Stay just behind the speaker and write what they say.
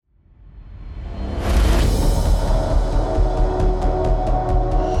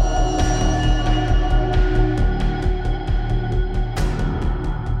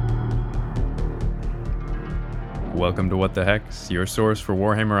Welcome to What the Hex, your source for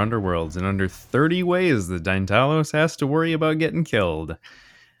Warhammer Underworlds in under 30 ways that Deintalos has to worry about getting killed.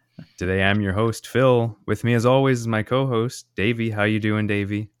 Today I'm your host, Phil. With me as always is my co-host, Davey. How you doing,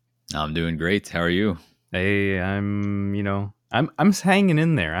 Davey? I'm doing great. How are you? Hey, I'm hanging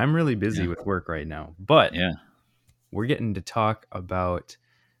in there. I'm really busy with work right now, but we're getting to talk about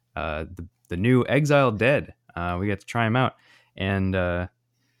the new Exiled Dead. We got to try them out, and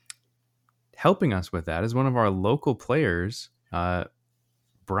helping us with that is one of our local players,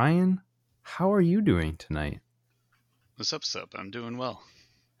 Brian. How are you doing tonight? What's up, Sup? I'm doing well.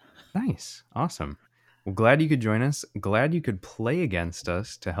 Nice. Awesome. Well, glad you could join us. Glad you could play against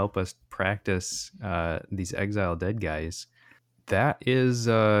us to help us practice these Exile Dead guys. That is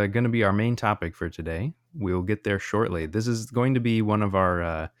going to be our main topic for today. We'll get there shortly. This is going to be one of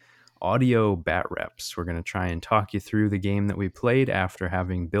our audio bat reps. We're going to try and talk you through the game that we played after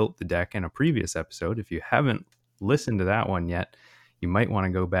having built the deck in a previous episode. If you haven't listened to that one yet, you might want to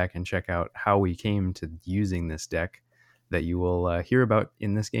go back and check out how we came to using this deck that you will hear about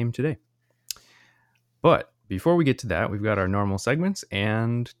in this game today. But before we get to that, we've got our normal segments,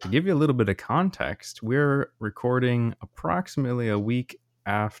 and to give you a little bit of context, we're recording approximately a week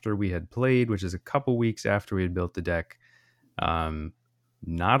after we had played, which is a couple weeks after we had built the deck.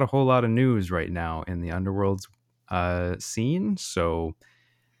 Not a whole lot of news right now in the Underworlds scene, so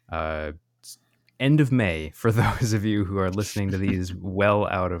end of May for those of you who are listening to these well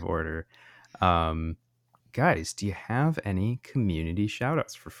out of order. Guys, do you have any community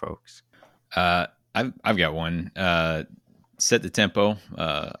shoutouts for folks? I've got one. Set the Tempo,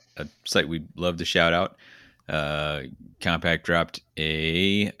 a site we'd love to shout out. Compact dropped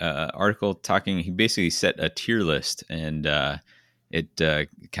a article talking. He basically set a tier list, and it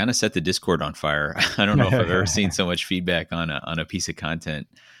kind of set the Discord on fire. I don't know if I've ever seen so much feedback on a piece of content.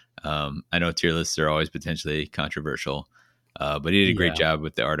 I know tier lists are always potentially controversial, but he did a great job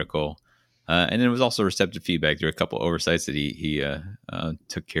with the article. And then it was also receptive feedback. There were a couple oversights that he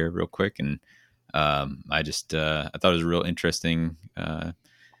took care of real quick, and I thought it was a real interesting,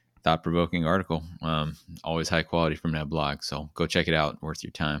 thought-provoking article. Always high quality from that blog, so go check it out. Worth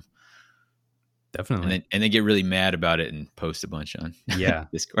your time. Definitely. And then get really mad about it and post a bunch on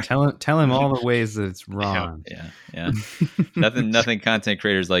Discord. Tell him all the ways that it's wrong. Yeah. Nothing content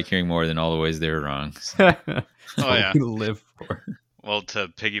creators like hearing more than all the ways they're wrong. So. We live for. Well, to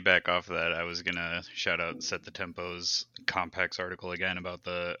piggyback off of that, I was going to shout out Set the Tempo's Compacts article again about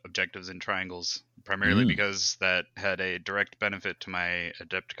the objectives and triangles, primarily because that had a direct benefit to my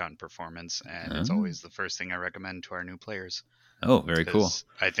Adepticon performance, and it's always the first thing I recommend to our new players. Oh, very cool.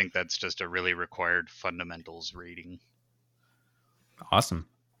 I think that's just a really required fundamentals reading. Awesome.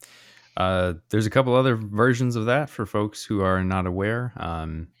 There's a couple other versions of that for folks who are not aware.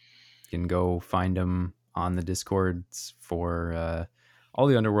 You can go find them on the Discords for all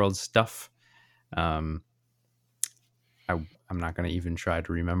the Underworld stuff. I'm not going to even try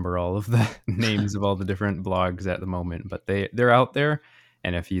to remember all of the names of all the different blogs at the moment, but they're out there.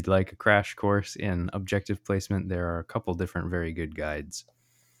 And if you'd like a crash course in objective placement, there are a couple different very good guides.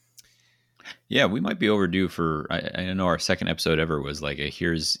 Yeah, we might be overdue for. I know our second episode ever was like a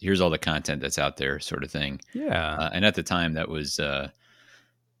here's all the content that's out there sort of thing. Yeah, and at the time that was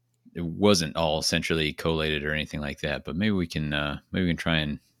it wasn't all centrally collated or anything like that. But maybe we can try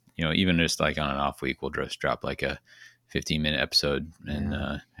and even just like on an off week, we'll just drop like a 15-minute episode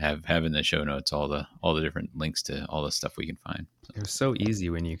and have in the show notes all the different links to all the stuff we can find. It was so easy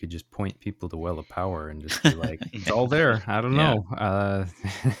when you could just point people to Well of Power and just be like, it's all there. I don't know.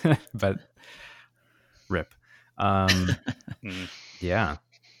 But rip. Yeah.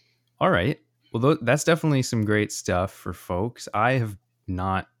 All right. Well, that's definitely some great stuff for folks. I have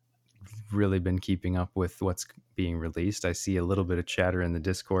not really been keeping up with what's being released. I see a little bit of chatter in the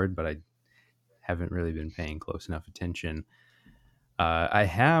Discord, but I haven't really been paying close enough attention. I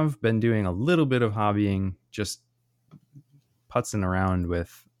have been doing a little bit of hobbying, just putzing around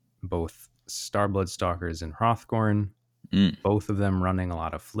with both Starblood Stalkers and Hrothgorn, both of them running a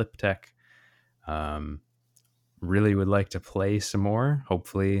lot of flip tech. Really would like to play some more.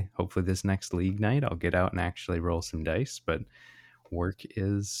 Hopefully this next league night I'll get out and actually roll some dice, but work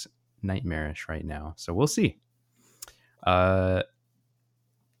is nightmarish right now, so we'll see.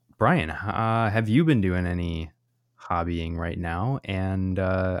 Brian, have you been doing any hobbying right now? And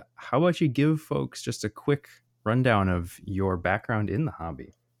how about you give folks just a quick rundown of your background in the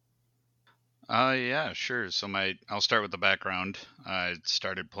hobby? Yeah, sure. So I'll start with the background. I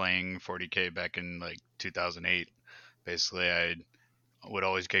started playing 40K back in like 2008. Basically, I would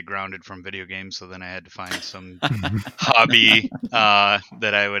always get grounded from video games, so then I had to find some hobby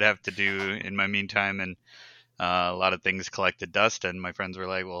that I would have to do in my meantime. And a lot of things collected dust, and my friends were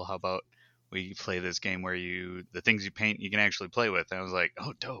like, "Well, how about we play this game where the things you paint you can actually play with?" And I was like,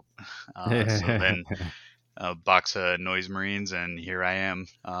 "Oh, dope!" So then a box of Noise Marines, and here I am,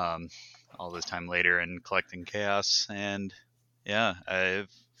 all this time later, and collecting chaos. And yeah,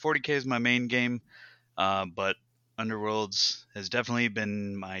 40K is my main game, but Underworlds has definitely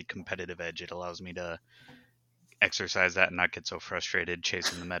been my competitive edge. It allows me to exercise that and not get so frustrated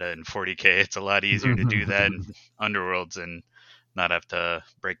chasing the meta in 40K. It's a lot easier to do that in Underworlds and not have to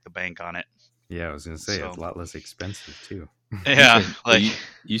break the bank on it. Yeah, I was gonna say it's a lot less expensive too. Yeah, like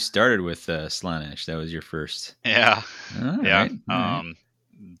you started with Slaanesh. That was your first. Yeah, All yeah. right.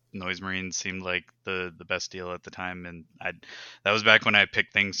 Noise Marines seemed like the best deal at the time, and that was back when I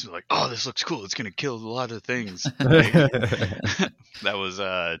picked things like, oh, this looks cool. It's gonna kill a lot of things. That was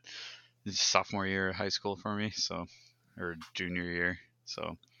sophomore year of high school for me, so or junior year,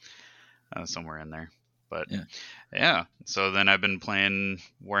 so somewhere in there. But yeah, so then I've been playing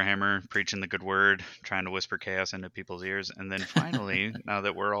Warhammer, preaching the good word, trying to whisper chaos into people's ears, and then finally, now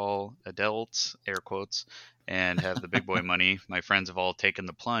that we're all adults, air quotes, and have the big boy money, my friends have all taken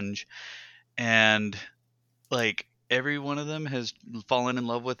the plunge, and like every one of them has fallen in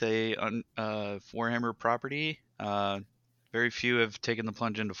love with a Warhammer property. Very few have taken the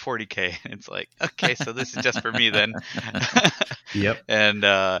plunge into 40K. It's like, okay, so this is just for me then. Yep.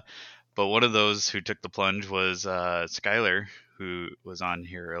 And but one of those who took the plunge was Skylar, who was on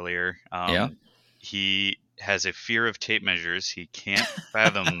here earlier. He has a fear of tape measures. He can't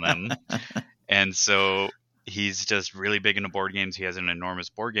fathom them. And so he's just really big into board games. He has an enormous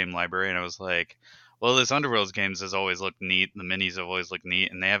board game library. And I was like, well, this Underworlds games has always looked neat. The minis have always looked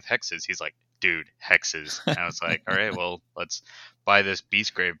neat. And they have hexes. He's like, dude, hexes. And I was like, all right, well, let's buy this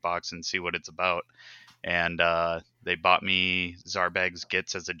Beastgrave box and see what it's about. And they bought me Zarbag's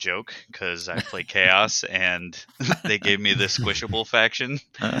Gits as a joke because I play Chaos, and they gave me the Squishable faction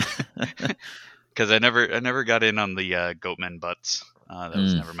because I never got in on the Goatmen butts. That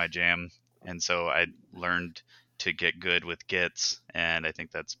was never my jam, and so I learned to get good with Gits, and I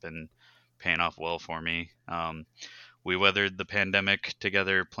think that's been paying off well for me. We weathered the pandemic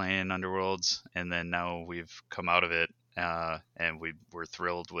together playing Underworlds, and then now we've come out of it, and we're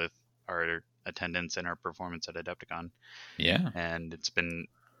thrilled with our attendance and our performance at Adepticon. Yeah. And it's been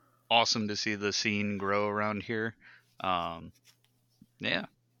awesome to see the scene grow around here. Yeah,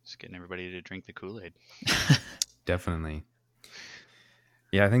 just getting everybody to drink the Kool-Aid. Definitely.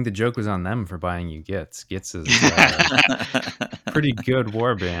 Yeah, I think the joke was on them for buying you Gits. Gits is pretty good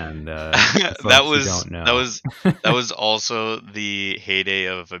war band. That was also the heyday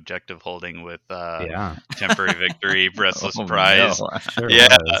of objective holding with Temporary Victory, Breathless Prize. No, sure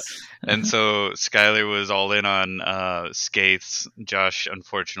yeah, was. And so Skylar was all in on Skates. Josh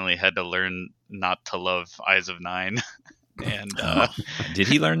unfortunately had to learn not to love Eyes of Nine. And did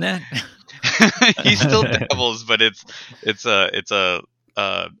he learn that? He still dabbles, but it's a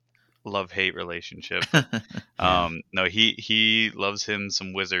love-hate relationship. No, he loves him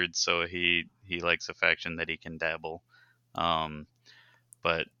some wizards, so he likes a faction that he can dabble.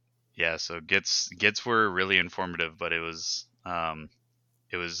 But yeah, so Gits were really informative, but it was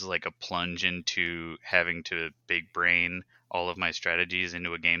like a plunge into having to big brain all of my strategies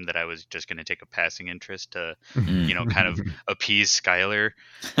into a game that I was just going to take a passing interest to, kind of appease Skylar.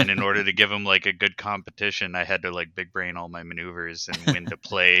 And in order to give him like a good competition, I had to like big brain all my maneuvers and when to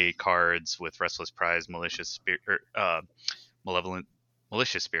play cards with Restless Prize, Malicious Spirit, Malevolent,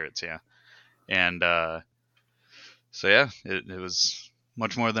 Malicious Spirits. Yeah. And, so yeah, it was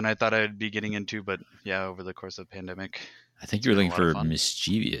much more than I thought I'd be getting into, but yeah, over the course of the pandemic, I think you were looking for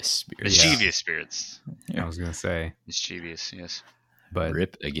Mischievous Spirits. Mischievous Spirits. I was going to say. Mischievous, yes. But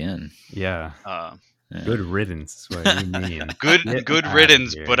RIP again. Yeah. Good riddance is what you mean. Good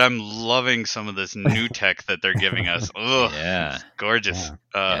riddance, but I'm loving some of this new tech that they're giving us. Ugh, yeah. Gorgeous.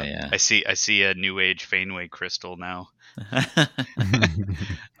 Yeah. I see a new age Fenway crystal now.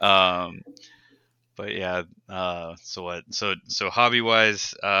 But yeah, so what? So hobby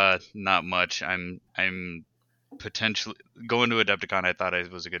wise, not much. I'm potentially going to Adepticon. I thought I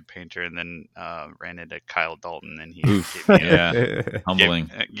was a good painter, and then ran into Kyle Dalton, and he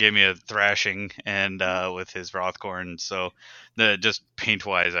humbling. Gave me a thrashing, and with his Rothkorn. So just paint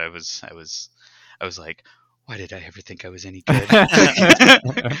wise, I was like, why did I ever think I was any good?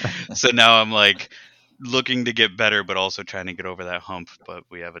 So now I'm like looking to get better, but also trying to get over that hump. But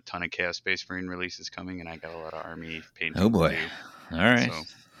we have a ton of Chaos Space Marine releases coming, and I got a lot of Army painting. Oh boy! To do. All right, so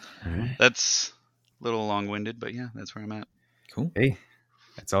that's a little long-winded, but yeah, that's where I'm at. Cool. Hey,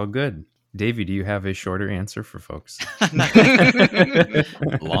 that's all good. Davey, do you have a shorter answer for folks?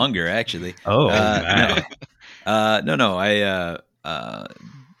 Longer, actually. Oh, wow. No. I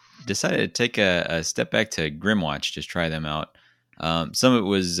decided to take a step back to Grimwatch, just try them out. Some of it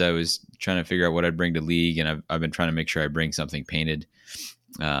was I was trying to figure out what I'd bring to League, and I've been trying to make sure I bring something painted.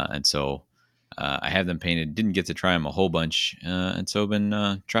 And so I have them painted. Didn't get to try them a whole bunch, and so I've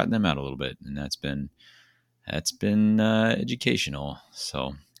been trotting them out a little bit, and that's been educational.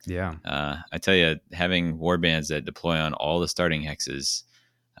 So Yeah. I tell you, having warbands that deploy on all the starting hexes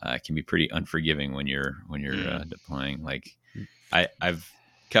can be pretty unforgiving when you're deploying. Like I've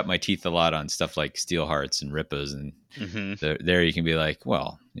cut my teeth a lot on stuff like Steel Hearts and Rippas, and there you can be like,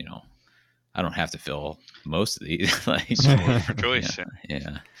 well, I don't have to fill most of these. Like, for choice.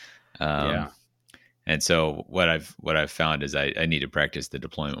 Yeah. Yeah. And so what I've found is I need to practice the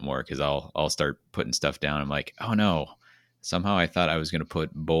deployment more, because I'll start putting stuff down. I'm like, oh no, somehow I thought I was going to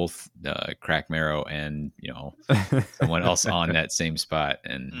put both Crack Marrow and someone else on that same spot,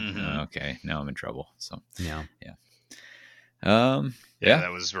 and okay, now I'm in trouble. So Yeah. Yeah,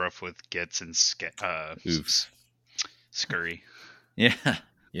 that was rough with Gets and Scurry.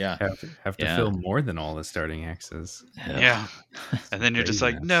 Yeah. Have to fill more than all the starting hexes. Yeah. And then you're just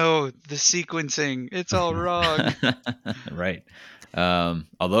like, no, the sequencing, it's all wrong. Right.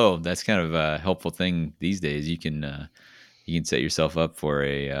 Although that's kind of a helpful thing these days. You can set yourself up for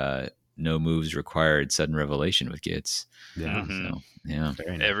a no moves required sudden revelation with Gits. Yeah. So, yeah.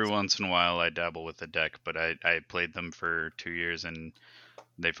 Nice. Every once in a while I dabble with the deck, but I played them for 2 years, and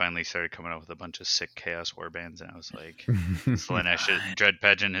they finally started coming up with a bunch of sick Chaos Warbands, and I was like, Slanesh Dread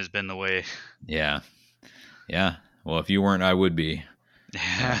Pageant has been the way. Yeah. Well, if you weren't, I would be.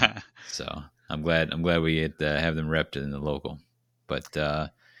 So I'm glad we get to have them repped in the local. But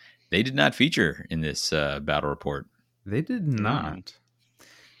they did not feature in this battle report. They did not.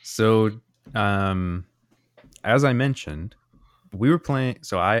 So, as I mentioned, we were playing.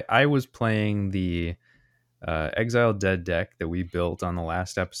 So I was playing the Exiled Dead deck that we built on the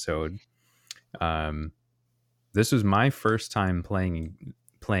last episode. This was my first time playing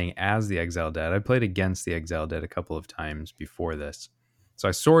as the Exiled Dead. I played against the Exiled Dead a couple of times before this, so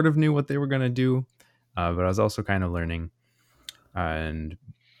I sort of knew what they were going to do, but I was also kind of learning. And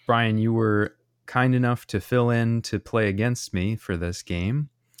Brian, you were kind enough to fill in to play against me for this game.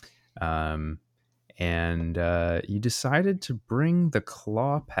 And you decided to bring the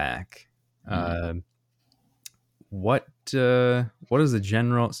Claw Pack. What is the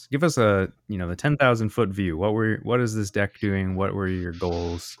general? Give us the 10,000 foot view. What is this deck doing? What were your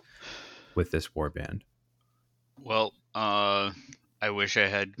goals with this warband? Well, I wish I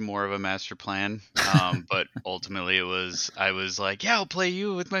had more of a master plan, but ultimately I was like, yeah, I'll play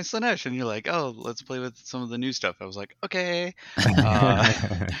you with my Slanesh, and you're like, oh, let's play with some of the new stuff. I was like, okay.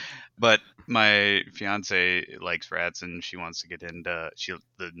 But my fiance likes rats, and she wants to get into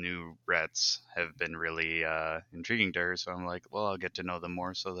the new rats have been really intriguing to her, so I'm like, well, I'll get to know them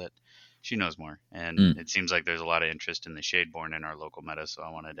more so that she knows more. And it seems like there's a lot of interest in the Shadeborn in our local meta, so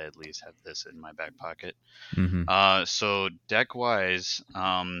I wanted to at least have this in my back pocket. So deck wise,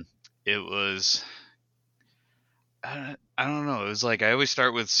 it was I don't know. It was like I always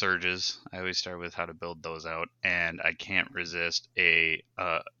start with surges. I always start with how to build those out, and I can't resist a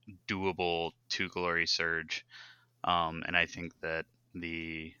doable 2 glory surge. And I think that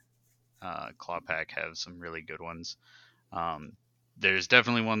the Claw Pack have some really good ones. There's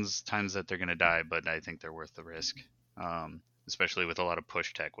definitely times that they're going to die, but I think they're worth the risk, especially with a lot of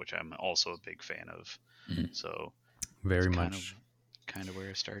push tech, which I'm also a big fan of. So very much kind of where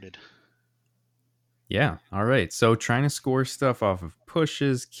I started. Yeah. All right. So trying to score stuff off of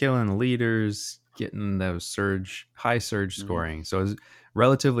pushes, killing leaders, getting those high surge scoring. So is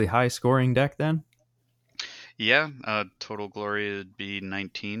relatively high scoring deck then? Yeah. Total glory would be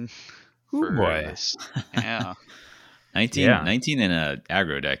 19. Ooh, boy. This. Yeah. 19 in a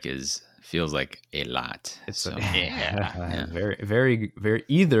aggro deck feels like a lot. It's very, very, very.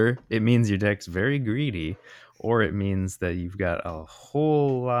 Either it means your deck's very greedy, or it means that you've got a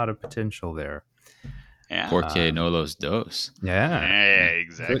whole lot of potential there. Yeah. Porque no los dos. Yeah,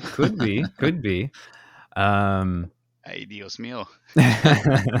 exactly. Could be. Ay, Dios mío.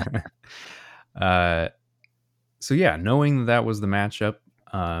 So yeah, knowing that was the matchup,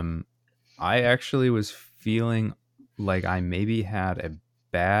 I actually was feeling like I maybe had a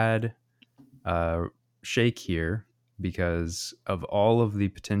bad shake here because of all of the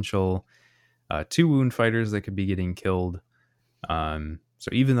potential 2 wound fighters that could be getting killed. So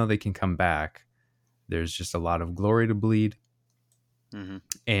even though they can come back, there's just a lot of glory to bleed.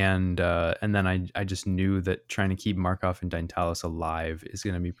 And then I just knew that trying to keep Markov and Deintalos alive is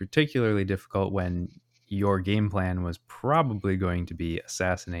going to be particularly difficult when your game plan was probably going to be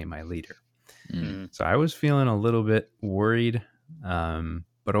assassinate my leader. Mm. So I was feeling a little bit worried.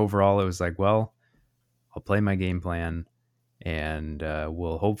 But overall, it was like, well, I'll play my game plan, and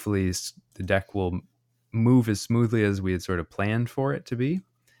we'll hopefully the deck will move as smoothly as we had sort of planned for it to be.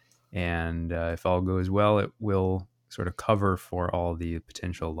 And if all goes well, it will sort of cover for all the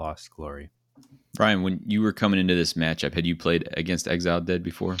potential lost glory. Brian, when you were coming into this matchup, had you played against Exiled Dead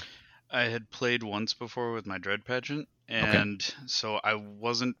before? I had played once before with my Dread Pageant, Okay. and so I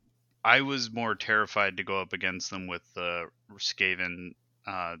wasn't. I was more terrified to go up against them with the Skaven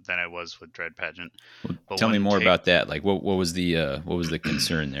than I was with Dread Pageant. Well, But tell me when more about that. Like, what was the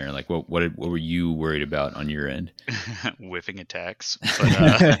concern there? Like, what were you worried about on your end? whiffing attacks,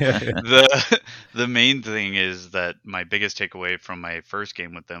 but the main thing is that my biggest takeaway from my first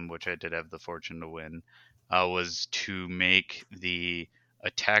game with them, which I did have the fortune to win, was to make the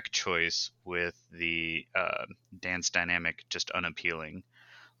attack choice with the dance dynamic just unappealing.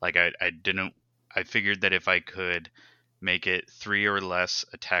 Like I didn't. I figured that if I could make it 3 or less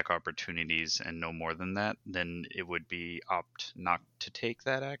attack opportunities and no more than that, then it would be opt not to take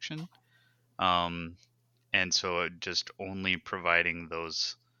that action. Um, and so just only providing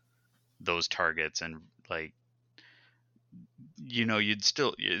those targets, and like, you'd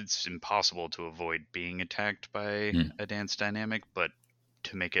still, it's impossible to avoid being attacked by Hmm. a dance dynamic, but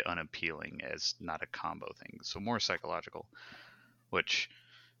to make it unappealing as not a combo thing, so more psychological, which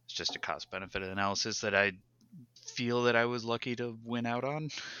is just a cost benefit analysis that I feel that I was lucky to win out on.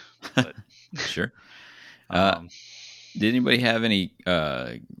 But Sure. um Did anybody have any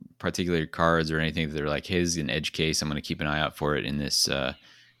particular cards or anything that they're like, hey, this is an edge case, I'm going to keep an eye out for it in this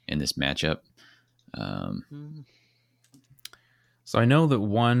matchup? So I know that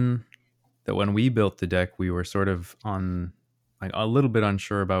when we built the deck, we were sort of on like a little bit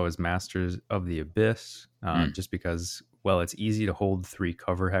unsure about was Masters of the Abyss, just because, well, it's easy to hold 3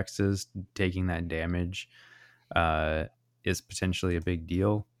 cover hexes. Taking that damage is potentially a big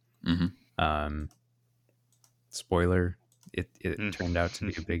deal. Mm-hmm. Spoiler, it turned out to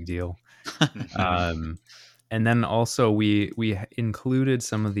be a big deal. And then also we included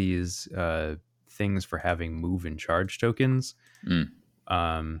some of these things for having move and charge tokens.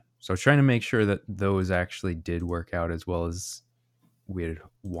 So trying to make sure that those actually did work out as well as we had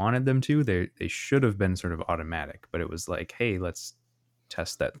wanted them to. They should have been sort of automatic, but it was like, hey, let's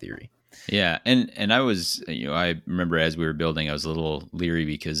test that theory. Yeah, and I was, I remember as we were building, I was a little leery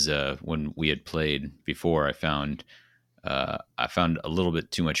because when we had played before, I found a little bit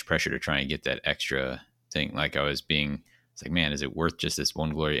too much pressure to try and get that extra thing. Like it's like, man, is it worth just this 1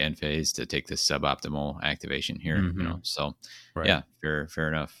 glory end phase to take this suboptimal activation here? Mm-hmm. So Right. yeah, fair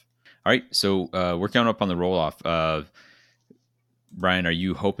enough. All right, so we're coming up on the roll off. Brian, are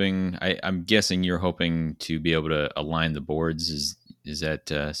you hoping? I'm guessing you're hoping to be able to align the boards. Is that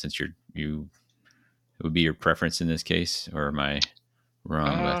since you it would be your preference in this case, or am I wrong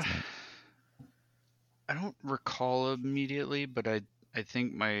about that? I don't recall immediately, but I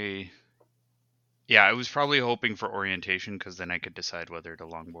think I was probably hoping for orientation, because then I could decide whether to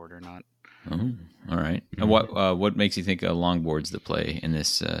longboard or not. Oh, all right. And what makes you think a longboard's the play in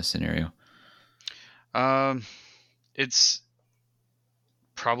this scenario? It's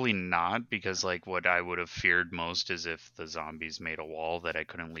probably not, because like what I would have feared most is if the zombies made a wall that I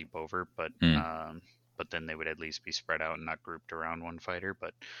couldn't leap over, but then they would at least be spread out and not grouped around one fighter.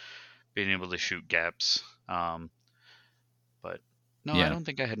 But being able to shoot gaps, but no, Yeah. I don't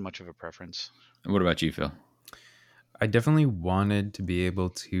think I had much of a preference. What about you, Phil? I definitely wanted to be able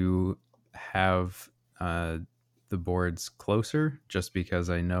to have the boards closer, just because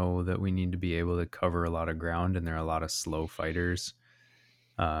I know that we need to be able to cover a lot of ground, and there are a lot of slow fighters.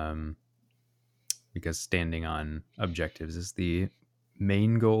 Because standing on objectives is the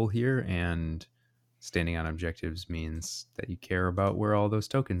main goal here, and standing on objectives means that you care about where all those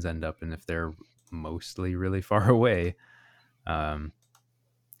tokens end up, and if they're mostly really far away,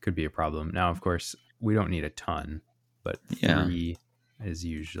 could be a problem. Now, of course, we don't need a ton, but 3 is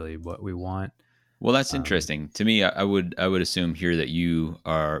usually what we want. Well, that's interesting to me. I would assume here that you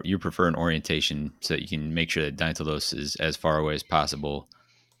prefer an orientation so that you can make sure that Deintalos is as far away as possible.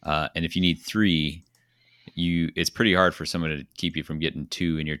 And if you need 3, it's pretty hard for someone to keep you from getting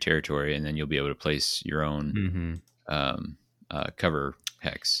 2 in your territory, and then you'll be able to place your own cover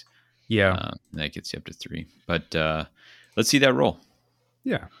hex. Yeah, that gets you up to 3. But let's see that roll.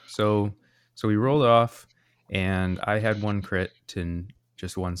 Yeah. So we rolled off, and I had 1 crit to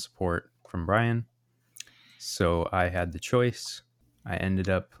just 1 support from Brian. So I had the choice. I ended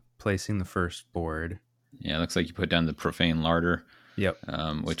up placing the first board. Yeah, it looks like you put down the Profane Larder. Yep.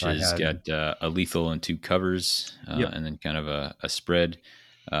 Which has got a lethal and 2 covers, and then kind of a spread.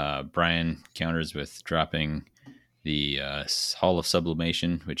 Brian counters with dropping the Hall of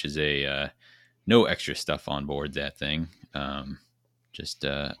Sublimation, which is a no extra stuff on board that thing. Just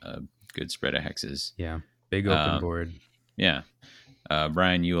a good spread of hexes. Yeah, big open Um, board. Yeah.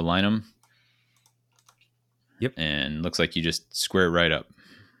 Brian, you align them. Yep. And looks like you just square right up.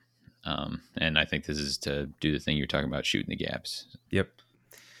 And I think this is to do the thing you're talking about, shooting the gaps. Yep.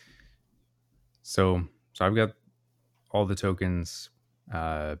 So I've got all the tokens.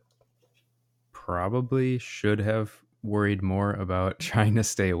 Probably should have worried more about trying to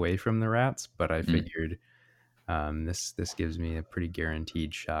stay away from the rats, but I figured this gives me a pretty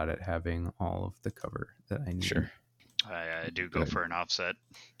guaranteed shot at having all of the cover that I need. Sure. I do go for an offset,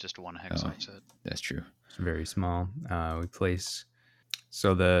 just one hex offset. That's true. It's very small. We place.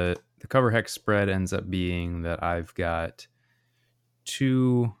 So the cover hex spread ends up being that I've got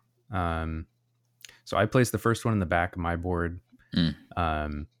two. So I place the first one in the back of my board.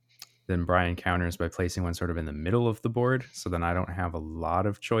 Then Brian counters by placing one sort of in the middle of the board. So then I don't have a lot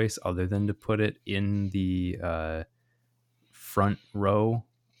of choice other than to put it in the front row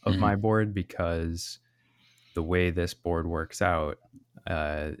of my board, because the way this board works out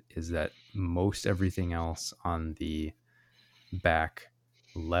is that most everything else on the back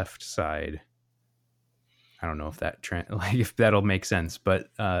left side, I don't know if that if that'll make sense, but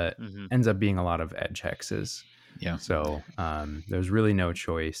ends up being a lot of edge hexes. Yeah. So there's really no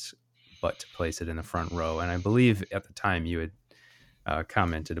choice but to place it in the front row. And I believe at the time you had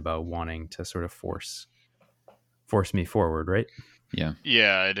commented about wanting to sort of force me forward, right? Yeah.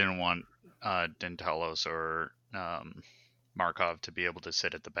 Yeah, I didn't want Deintalos or Markov to be able to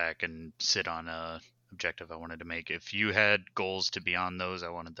sit at the back and sit on a objective I wanted to make. If you had goals to be on those, I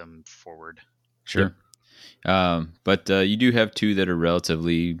wanted them forward. Sure. But you do have two that are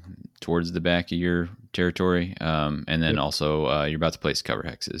relatively towards the back of your territory. And then also you're about to place cover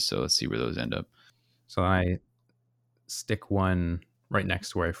hexes. So let's see where those end up. So I stick one right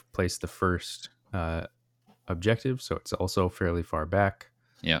next to where I placed the first objective. So it's also fairly far back.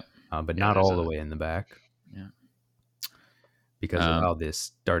 Yeah. But not all the way in the back. Yeah. Because of how the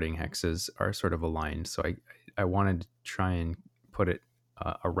starting hexes are sort of aligned. So I wanted to try and put it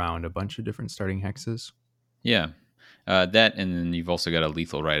around a bunch of different starting hexes. Yeah. That, and then you've also got a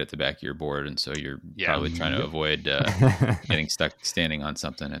lethal right at the back of your board, and so you're probably trying to avoid getting stuck standing on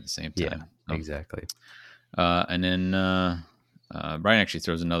something at the same time. Yeah, exactly. And then Brian actually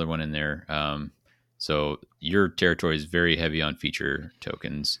throws another one in there. So your territory is very heavy on feature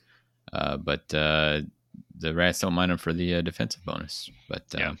tokens, but the rats don't mind them for the defensive bonus.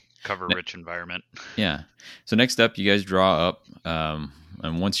 But cover-rich environment. Yeah. So next up, you guys draw up.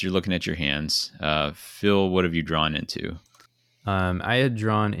 And once you're looking at your hands, Phil, what have you drawn into? I had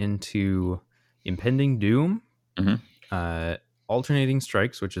drawn into Impending Doom, Alternating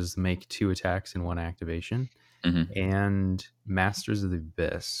Strikes, which is make 2 attacks in 1 activation, and Masters of the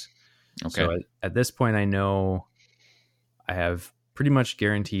Abyss. Okay. So at this point, I know I have pretty much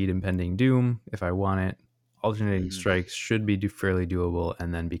guaranteed Impending Doom if I want it. Alternating Strikes should be fairly doable,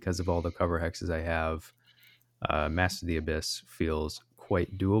 and then because of all the cover hexes I have, Master of the Abyss feels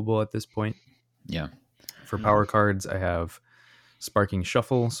quite doable at this point. Yeah. For power cards, I have Sparking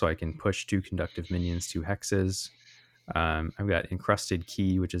Shuffle, so I can push 2 conductive minions to hexes. I've got Encrusted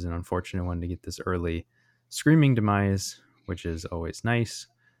Key, which is an unfortunate one to get this early. Screaming Demise, which is always nice.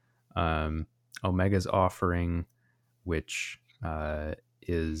 Omega's Offering, which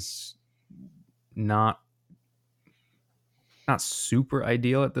is not super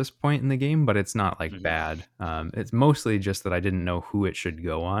ideal at this point in the game, but it's not like bad. It's mostly just that I didn't know who it should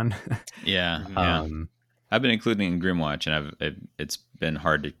go on. Yeah. I've been including in Grimwatch, and it's been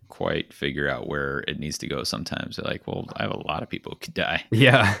hard to quite figure out where it needs to go sometimes. They're like, well, I have a lot of people who could die.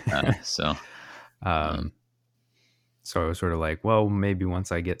 Yeah. So I was sort of like, well, maybe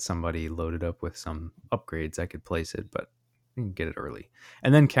once I get somebody loaded up with some upgrades, I could place it, but I can get it early.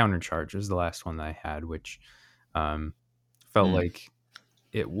 And then Countercharge is the last one that I had, which felt like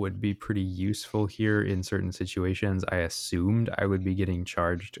it would be pretty useful here in certain situations. I assumed I would be getting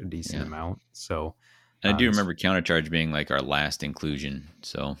charged a decent amount. So, and I do remember Countercharge being like our last inclusion.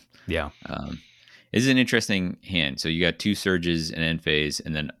 So yeah, this is an interesting hand. So you got 2 surges, an end phase,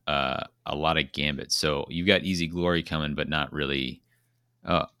 and then a lot of gambits. So you've got Easy Glory coming, but not really.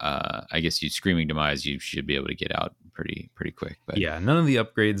 I guess you Screaming Demise, you should be able to get out pretty quick. But yeah, none of the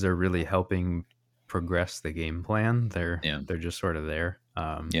upgrades are really helping progress the game plan. They're just sort of there.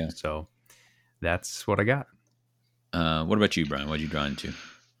 So that's what I got. What about you, Brian? What'd you draw into?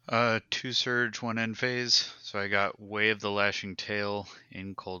 2 surge, 1 end phase. So I got Way of the Lashing Tail,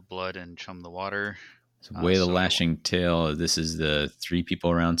 In Cold Blood, and Chum the Water. So Way the So Lashing Tail. This is the 3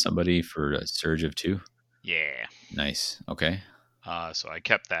 people around somebody for a surge of 2. yeah. Nice. Okay. So I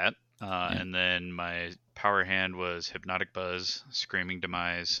kept that. Yeah. And then my power hand was Hypnotic Buzz, Screaming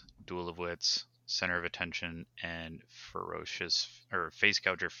Demise, Duel of Wits, Center of Attention, and Ferocious or Face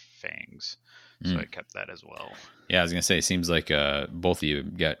Gouger Fangs. So I kept that as well. Yeah, I was gonna say, it seems like both of you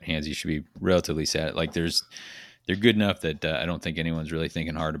got hands you should be relatively sad. Like they're good enough that I don't think anyone's really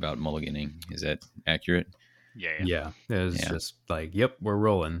thinking hard about mulliganing. Is that accurate? Yeah, it was Yeah. just like, yep, we're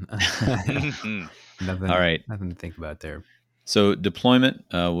rolling. Nothing, All right. nothing to think about there. So deployment,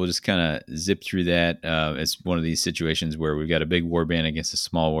 we'll just kind of zip through that. It's one of these situations where we've got a big warband against a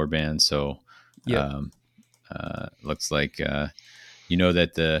small warband. So Yep. looks like you know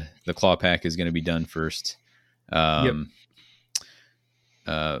that the claw pack is going to be done first. Phil,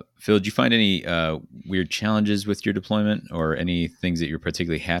 did you find any weird challenges with your deployment or any things that you're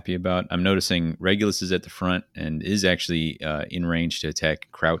particularly happy about? I'm noticing Regulus is at the front and is actually in range to attack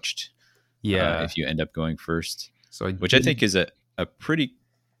crouched. Yeah. If you end up going first, So which I think is a pretty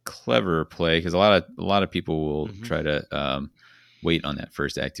clever play, because a lot of people will try to wait on that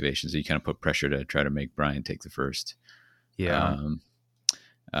first activation. So you kind of put pressure to try to make Brian take the first. Yeah.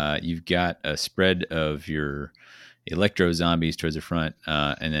 You've got a spread of your electro zombies towards the front,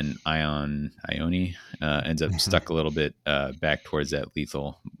 and then Ione ends up stuck a little bit back towards that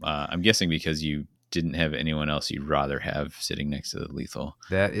lethal. I'm guessing because you didn't have anyone else you'd rather have sitting next to the lethal.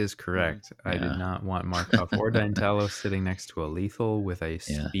 That is correct. I did not want Markov or Deintalos sitting next to a lethal with a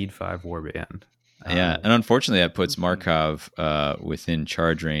speed 5 warband. Yeah, and unfortunately that puts Markov within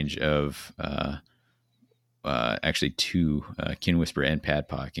charge range of actually 2 Kin Whisper and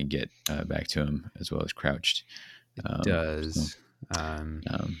Padpaw can get back to him, as well as crouched. It does.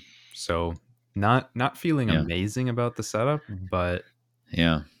 So not feeling amazing about the setup, but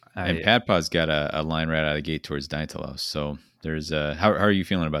yeah. And Padpaw's got a line right out of the gate towards Deintalos. So there's how are you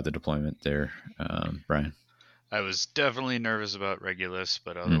feeling about the deployment there, Brian? I was definitely nervous about Regulus,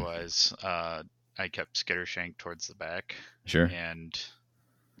 but otherwise I kept Skittershank towards the back. Sure. And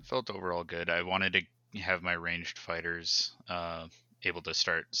felt overall good. I wanted to have my ranged fighters able to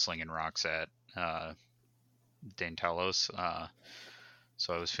start slinging rocks at Deintalos.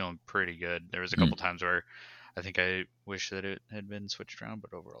 So I was feeling pretty good. There was a couple times where I think I wish that it had been switched around,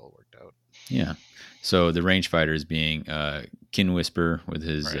 but overall it worked out. Yeah. So the range fighters being Kin Whisper with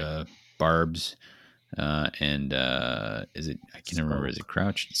his barbs, and is it? I can't remember. Is it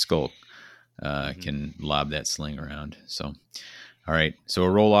Crouch? Skulk can lob that sling around. So, all right. So a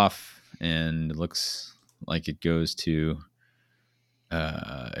roll off, and it looks like it goes to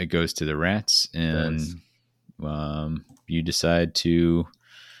the rats, and you decide to.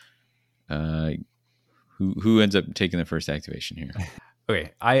 Who ends up taking the first activation here?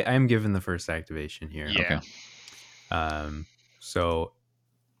 Okay, I'm given the first activation here. Yeah. Okay. So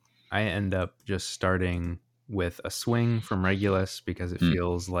I end up just starting with a swing from Regulus because it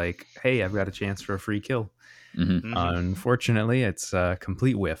feels like, hey, I've got a chance for a free kill. Unfortunately, it's a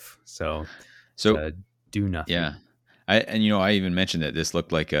complete whiff. So do nothing. Yeah. I even mentioned that this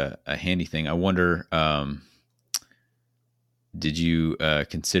looked like a handy thing. I wonder, did you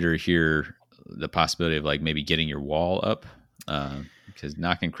consider here the possibility of like maybe getting your wall up? Because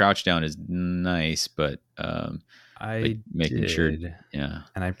knocking crouch down is nice, but making sure, and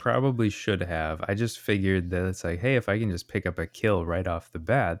I probably should have. I just figured that it's like, hey, if I can just pick up a kill right off the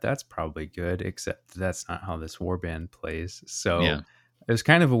bat, that's probably good. Except that's not how this warband plays. So it was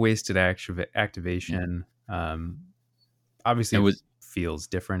kind of a wasted activation. Obviously, it feels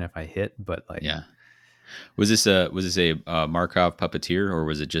different if I hit, but like, Was this a Markov puppeteer, or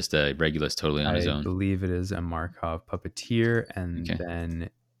was it just a Regulus totally on his own? I believe it is a Markov puppeteer, and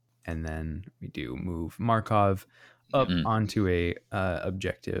then we do move Markov up onto a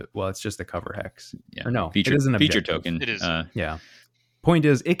objective. Well, it's just a cover hex. Yeah. Or no, feature, it is an feature objective. token. It is. Yeah. Point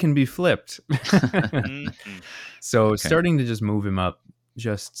is, it can be flipped. So starting to just move him up,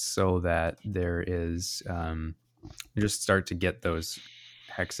 just so that there is, just start to get those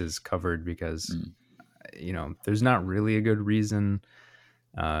hexes covered, because there's not really a good reason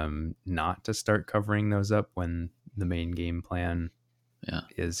not to start covering those up when the main game plan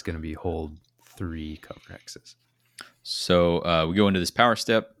is going to be hold 3 cover hexes. So we go into this power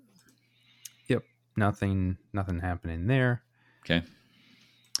step. Yep. Nothing happening there. Okay.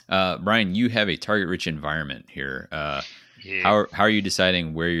 Brian, you have a target rich environment here. How are you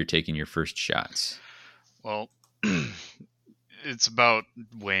deciding where you're taking your first shots? Well, it's about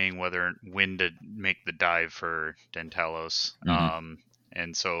weighing when to make the dive for Deintalos.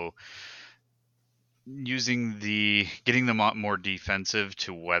 And so getting them more defensive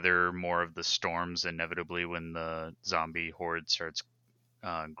to weather more of the storms inevitably when the zombie horde starts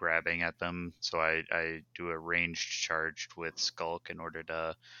grabbing at them. So I do a ranged charge with Skulk in order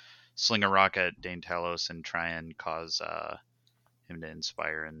to sling a rock at Deintalos and try and cause him to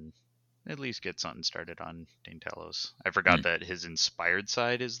inspire and at least get something started on Deintalos. I forgot that his inspired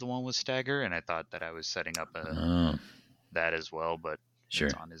side is the one with stagger, and I thought that I was setting up that as well, but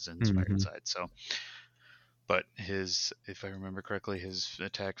it's on his inspired side. So, but if I remember correctly, his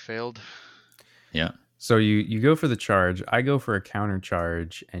attack failed. Yeah. So you go for the charge, I go for a counter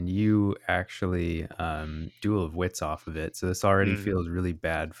charge, and you actually Duel of Wits off of it. So this already feels really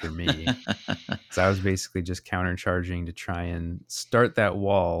bad for me. So I was basically just counter charging to try and start that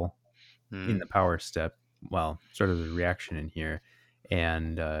wall in the power step. Well, sort of the reaction in here,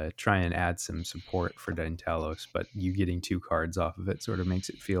 and try and add some support for Deintalos. But you getting 2 cards off of it sort of makes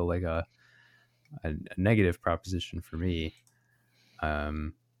it feel like a negative proposition for me.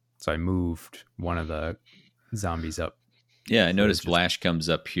 So I moved one of the zombies up. Yeah, I noticed Vlash comes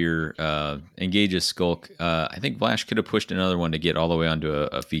up here, engages Skulk. I think Vlash could have pushed another one to get all the way onto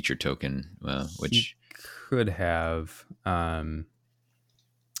a feature token, which he could have.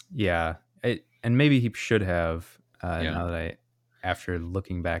 Yeah, and maybe he should have. Now that after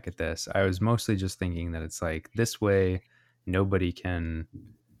looking back at this, I was mostly just thinking that it's like this way, nobody can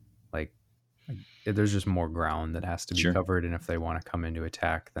there's just more ground that has to be covered, and if they want to come into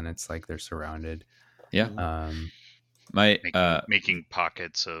attack, then it's like they're surrounded. Yeah. Making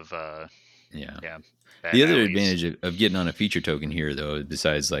pockets of the other advantage of getting on a feature token here, though,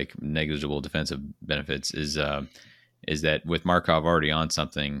 besides like negligible defensive benefits, is that with Markov already on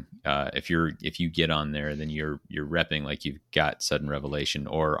something, if you get on there, then you're repping like you've got sudden revelation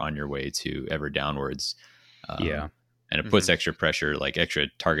or on your way to ever downwards. And it puts extra pressure, like extra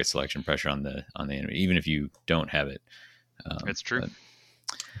target selection pressure on the enemy, even if you don't have it. It's true.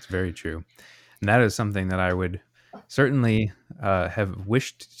 It's very true, and that is something that I would certainly have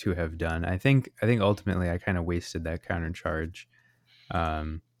wished to have done. I think ultimately I kind of wasted that counter charge.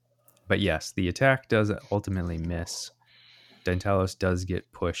 But yes, the attack does ultimately miss. Deintalos does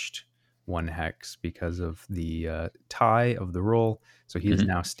get pushed 1 hex because of the tie of the roll. So he is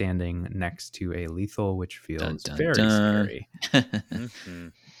now standing next to a lethal, which feels very scary.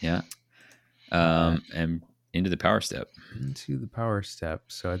 Yeah. And into the power step.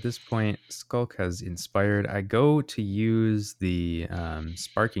 So at this point, Skulk has inspired. I go to use the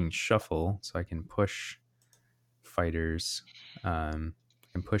Sparking Shuffle so I can push fighters.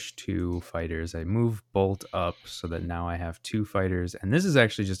 And push 2 fighters. I move Bolt up so that now I have 2 fighters. And this is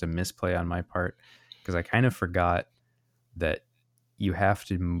actually just a misplay on my part because I kind of forgot that you have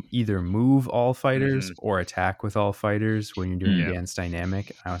to either move all fighters or attack with all fighters when you're doing advanced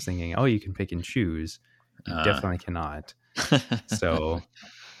dynamic. I was thinking, you can pick and choose. You definitely cannot. So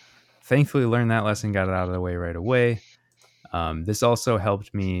thankfully learned that lesson, got it out of the way right away. This also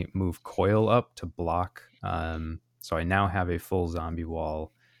helped me move Coil up to block. So I now have a full zombie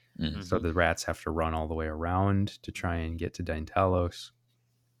wall. So the rats have to run all the way around to try and get to Deintalos.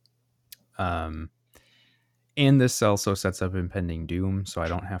 And this also sets up Impending Doom, so I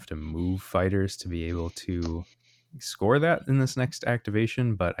don't have to move fighters to be able to score that in this next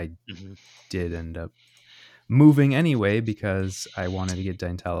activation, but I did end up moving anyway because I wanted to get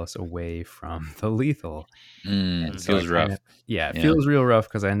Deintalos away from the lethal. And so feels rough. It feels real rough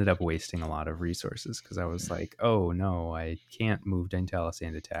because I ended up wasting a lot of resources because I was like, oh no, I can't move Deintalos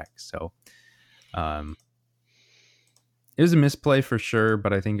and attack. So it was a misplay for sure,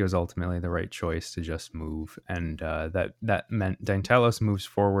 but I think it was ultimately the right choice to just move. And that meant Deintalos moves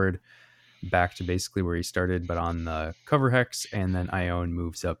forward back to basically where he started, but on the cover hex, and then Ione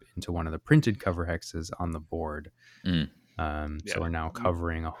moves up into one of the printed cover hexes on the board. So we're now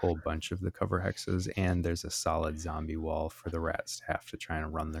covering a whole bunch of the cover hexes, and there's a solid zombie wall for the rats to have to try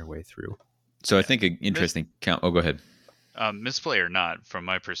and run their way through. So I think an interesting count. Oh, go ahead. Misplay or not, from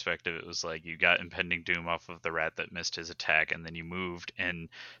my perspective, it was like you got Impending Doom off of the rat that missed his attack, and then you moved. And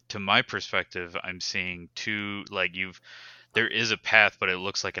to my perspective, I'm seeing there is a path, but it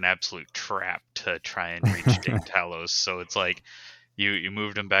looks like an absolute trap to try and reach Deintalos. So it's like you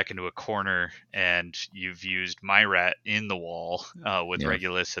moved him back into a corner, and you've used my rat in the wall with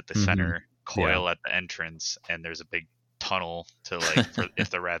Regulus at the center, Coil at the entrance, and there's a big tunnel to if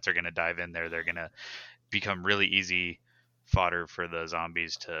the rats are going to dive in there, they're going to become really easy fodder for the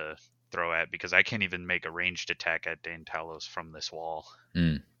zombies to throw at, because I can't even make a ranged attack at Deintalos from this wall.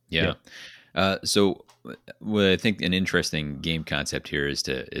 So what I think an interesting game concept here is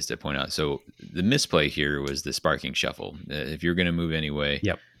to point out. So the misplay here was the Sparking Shuffle. If you're going to move anyway,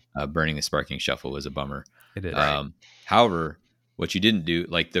 burning the Sparking Shuffle was a bummer. It is. However, what you didn't do,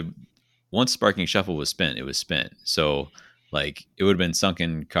 like once Sparking Shuffle was spent, it was spent. So like it would have been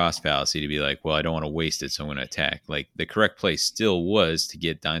sunken cost fallacy to be like, well, I don't want to waste it, so I'm going to attack. Like the correct play still was to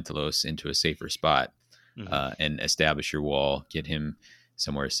get Deintalos into a safer spot and establish your wall, get him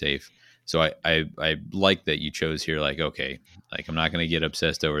somewhere safe. So I like that you chose here. Like, okay, like I'm not going to get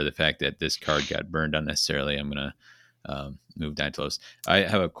obsessed over the fact that this card got burned unnecessarily. I'm going to move Deintalos. I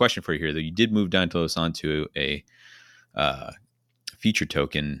have a question for you here. Though you did move Deintalos onto a feature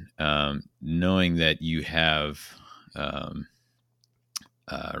token, knowing that you have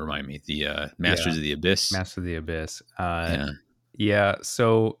remind me the Masters of the Abyss. Master of the Abyss. Yeah. Yeah,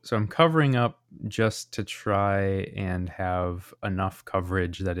 so I'm covering up just to try and have enough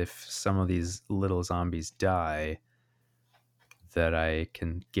coverage that if some of these little zombies die, that I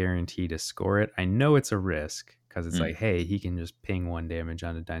can guarantee to score it. I know it's a risk because it's like, hey, he can just ping 1 damage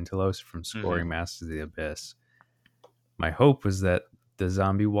onto Deintalos from scoring Masters of the Abyss. My hope was that the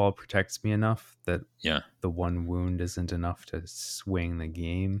zombie wall protects me enough that the 1 wound isn't enough to swing the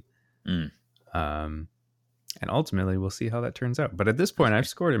game. And ultimately, we'll see how that turns out. But at this point, I've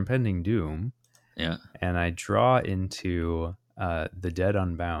scored Impending Doom. Yeah. And I draw into the Dead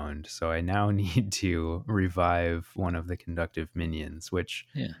Unbound. So I now need to revive one of the conductive minions, which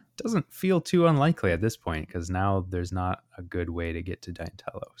doesn't feel too unlikely at this point because now there's not a good way to get to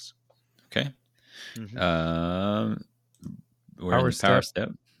Deintalos. Okay. We're Power in the Power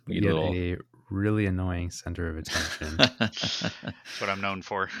Step. We get a really annoying center of attention. That's what I'm known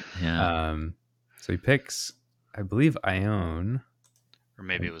for. Yeah. So he picks, I believe, Ione. Or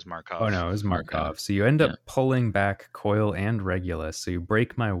maybe it was Markov. Oh, no, it was Markov. So you end up pulling back Coil and Regulus. So you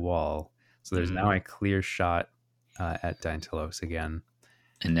break my wall. So there's now a clear shot at Deintalos again.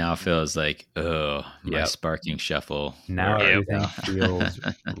 And now it feels like, my Sparking Shuffle. Now everything feels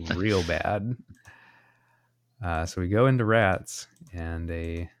real bad. So we go into Rats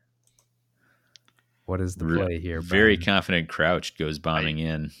and what is the play here? Very confident Crouched goes bombing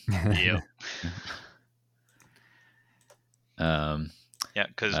in. Yep. Yeah,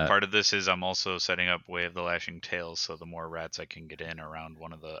 because part of this is I'm also setting up Way of the Lashing Tails, so the more rats I can get in around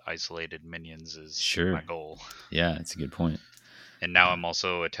one of the isolated minions is my goal. Yeah, that's a good point. And now I'm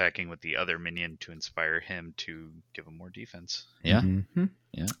also attacking with the other minion to inspire him to give him more defense. Yeah. Mm-hmm.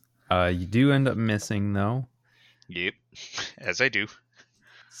 Yeah. You do end up missing, though. Yep, as I do.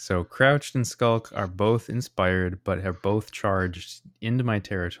 So Crouched and Skulk are both inspired, but have both charged into my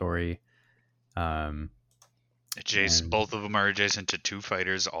territory. Both of them are adjacent to 2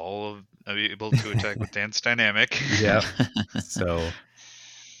 fighters, all able to attack with Dance Dynamic. Yeah. So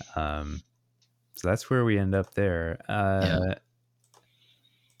that's where we end up there.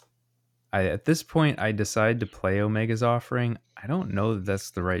 At this point, I decide to play Omega's Offering. I don't know that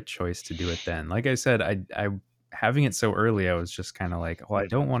that's the right choice to do it then. Like I said, I having it so early, I was just kind of like, well, I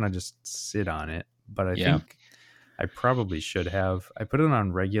don't want to just sit on it. But I think I probably should have. I put it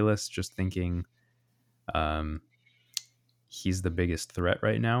on Regulus just thinking he's the biggest threat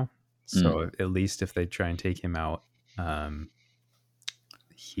right now. So at least if they try and take him out,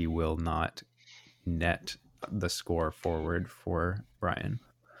 he will not net the score forward for Brian.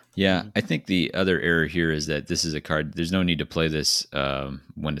 Yeah, I think the other error here is that this is a card. There's no need to play this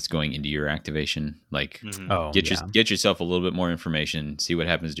when it's going into your activation. Like, get yourself a little bit more information, see what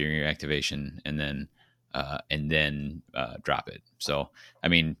happens during your activation, and then drop it. So, I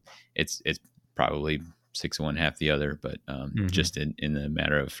mean, it's probably 6 of one, half the other, but just in the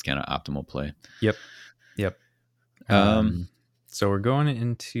matter of kind of optimal play. Yep. So we're going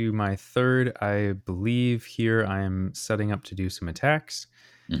into my third. I believe here I am setting up to do some attacks.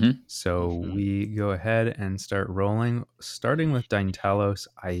 So we go ahead and start rolling, starting with Deintalos.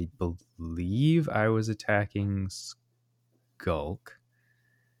 I believe I was attacking Skulk.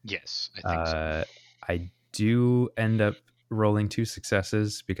 Yes, I think so. I do end up rolling 2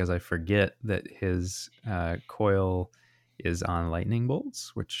 successes because I forget that his coil is on lightning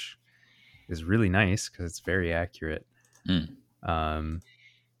bolts, which is really nice because it's very accurate.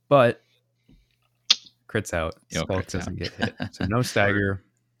 But crits out. Skulk doesn't get hit. So no stagger.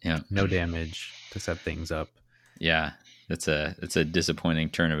 No damage to set things up. Yeah, that's a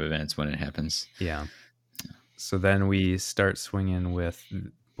disappointing turn of events when it happens. Yeah. So then we start swinging with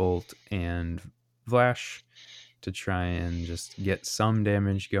Bolt and Vlash to try and just get some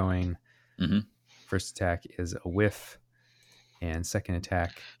damage going. First attack is a whiff, and second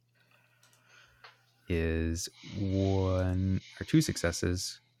attack is 1 or 2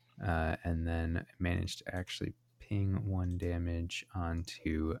 successes, and then managed to actually ping 1 damage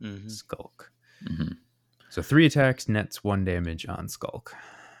onto Skulk. So 3 attacks nets 1 damage on Skulk.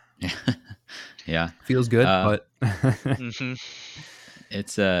 Yeah. Feels good, Uh, but Hmm.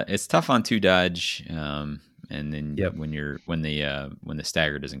 it's tough on 2 dodge, and then yep, when the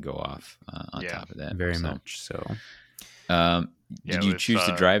stagger doesn't go off on Yeah. top of that. very So, much so. Yeah. did you With choose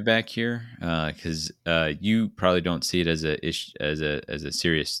to drive back here? Because you probably don't see it as a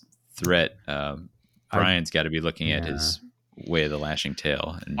serious threat. I Brian's got to be looking at yeah. his way of the lashing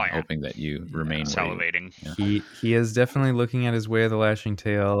tail and oh, yeah. hoping that you Yeah. remain where you. Salivating. Yeah. He is definitely looking at his way of the lashing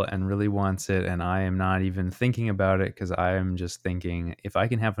tail and really wants it, and I am not even thinking about it because I am just thinking if I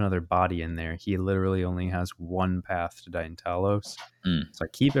can have another body in there, he literally only has one path to Deintalos. Mm, So I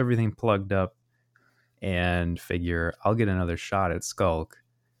keep everything plugged up and figure I'll get another shot at Skulk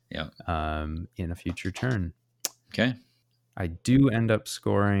yeah. in a future turn. Okay. I do end up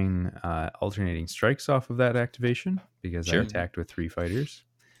scoring alternating strikes off of that activation because I Sure. attacked with 3 fighters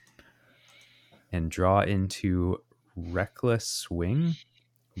and draw into Reckless Swing,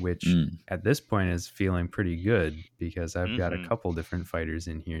 which Mm, at this point is feeling pretty good because I've got a Hmm. couple different fighters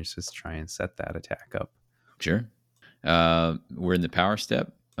in here just to try and set that attack up. sure. We're in the power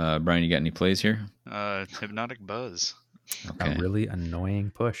step. Brian, you got any plays here? Hypnotic Buzz. A Okay. really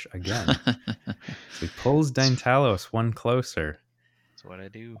annoying push again. So he pulls Deintalos one closer. That's what I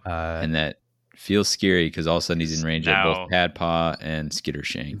do. And that feels scary because all of a sudden he's in range of both Now, Padpaw and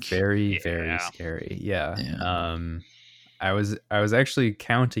Skittershank. very, very yeah. scary. Yeah. Yeah. I was actually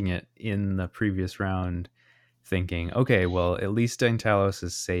counting it in the previous round, thinking, okay, well, at least Deintalos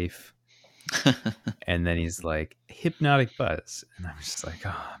is safe. And then he's like, Hypnotic Buzz. And I'm just like,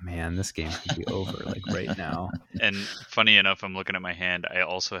 oh man, this game could be over like right now. And funny enough, I'm looking at my hand. I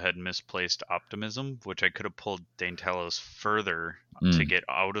also had misplaced Optimism, which I could have pulled Deintalos further to get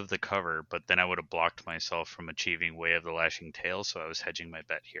out of the cover, but then I would have blocked myself from achieving Way of the Lashing Tail. So I was hedging my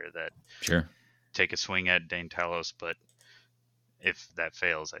bet here that Sure. take a swing at Deintalos, but if that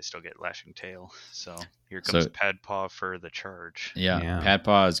fails, I still get Lashing Tail. So here comes So Padpaw for the charge. yeah, Yeah.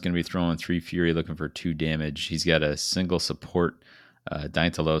 Padpaw is going to be throwing 3 Fury, looking for 2 damage. He's got a single support.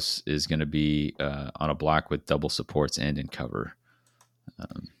 Deintalos is going to be on a block with double supports and in cover.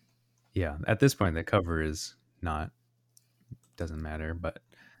 Yeah. At this point, the cover is not, doesn't matter. But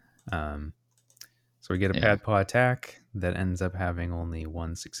so we get a Yeah. Padpaw attack that ends up having only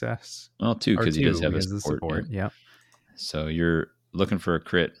 1 success. Well, 2 Or because he does 2 have a because of the support. support. Yeah. So you're looking for a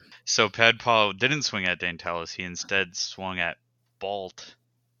crit. So Padpaw didn't swing at Deintalos. He instead swung at Bolt,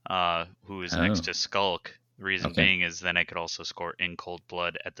 who is next Oh. to Skulk. The reason Okay. being is then I could also score in Cold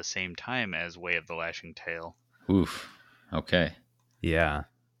Blood at the same time as Way of the Lashing Tail. Oof. Okay. Yeah.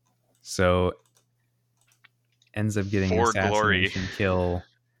 So ends up getting For glory. assassination kill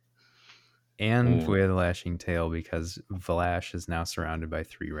and Ooh. Way of the Lashing Tail because Vlash is now surrounded by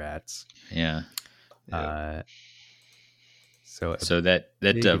 3 rats. Yeah. So that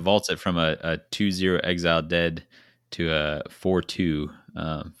big- vaults it from a 2-0 exile dead to a 4-2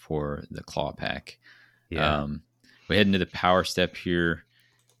 for the claw pack. yeah. We head into the power step here.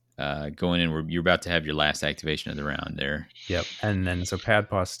 Going in, you're about to have your last activation of the round there. Yep. And then so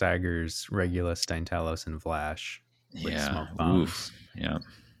Padpaw staggers Regulus, Deintalos, and Vlash with Yeah. smoke bombs. Oof. Yeah.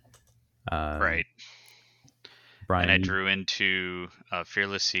 Right. Brian, And I drew into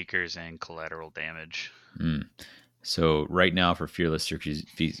Fearless Seekers and Collateral Damage. Mm. So right now for Fearless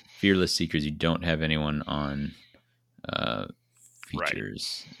Seekers, you don't have anyone on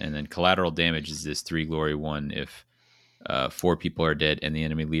features. Right. And then Collateral Damage is this 3 glory one if 4 people are dead and the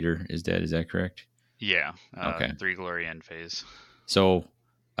enemy leader is dead. Is that correct? Yeah. Okay. 3 glory end phase. So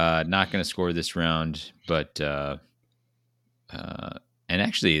not going to score this round, but and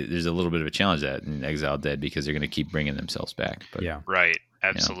actually there's a little bit of a challenge that in Exile Dead because they're going to keep bringing themselves back. But yeah. Right.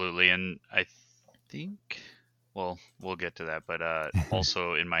 Absolutely. Yeah. And I think, well, we'll get to that, but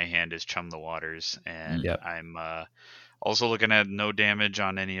also in my hand is Chum the Waters, and Yep. I'm also looking at no damage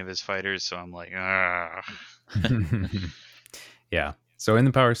on any of his fighters, so I'm like, yeah. So in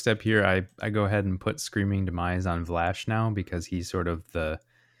the power step here, I go ahead and put Screaming Demise on Vlash now because he's sort of the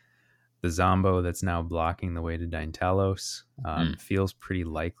Zombo that's now blocking the way to Deintalos. Feels pretty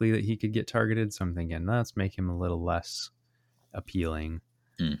likely that he could get targeted, so I'm thinking let's make him a little less appealing.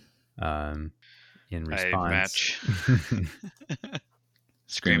 In response, I match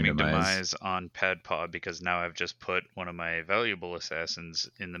Screaming Demise on Padpaw because now I've just put one of my valuable assassins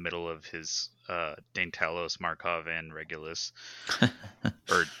in the middle of his Deintalos, Markov, and Regulus.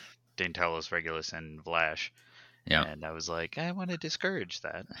 Or Deintalos, Regulus, and Vlash. Yeah. And I was like, I want to discourage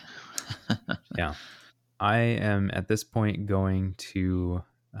that. Yeah. I am at this point going to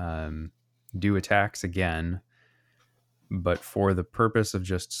do attacks again, but for the purpose of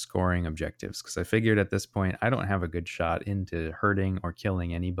just scoring objectives, because I figured at this point I don't have a good shot into hurting or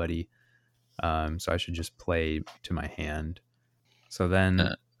killing anybody, so I should just play to my hand. So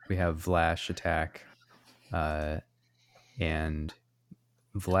then we have Vlash attack, and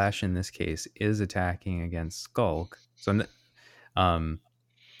Vlash in this case is attacking against Skulk. So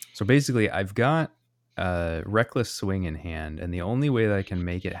basically I've got Reckless Swing in hand, and the only way that I can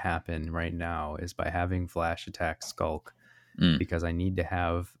make it happen right now is by having Vlash attack Skulk, because I need to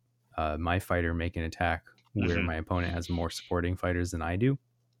have my fighter make an attack where my opponent has more supporting fighters than I do.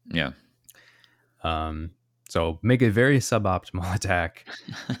 Yeah. So make a very suboptimal attack,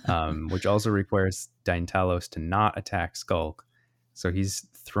 which also requires Deintalos to not attack Skulk. So he's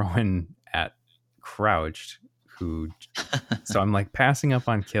throwing at Crouched, so I'm like passing up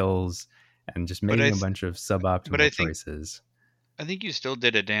on kills and just making a bunch of suboptimal choices. I think you still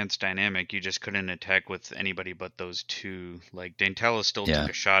did a dance dynamic. You just couldn't attack with anybody but those two. Like Deintalos still took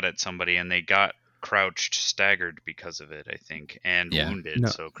a shot at somebody, and they got Crouched staggered because of it, I think, and wounded.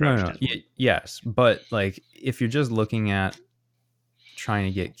 So Crouched is wounded. Yes, but like if you're just looking at trying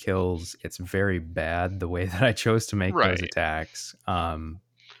to get kills, it's very bad the way that I chose to make those attacks.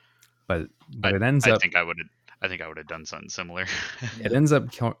 But it ends up. I think I would have done something similar. It ends up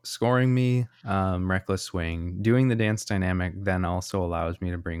scoring me Reckless Swing. Doing the dance dynamic then also allows me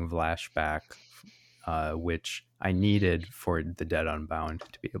to bring Vlash back, which I needed for the Dead Unbound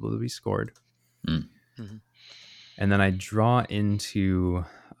to be able to be scored. Mm-hmm. And then I draw into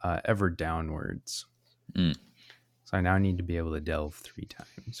Ever Downwards. So I now need to be able to delve 3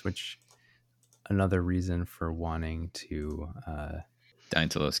 times, which another reason for wanting to...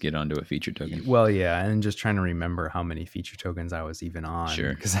 Deintalos get onto a feature token. Well, yeah, and just trying to remember how many feature tokens I was even on.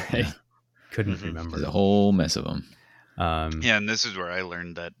 Sure. Because I couldn't remember. There's a whole mess of them. Yeah, and this is where I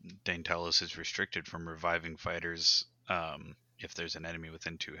learned that Deintalos is restricted from reviving fighters if there's an enemy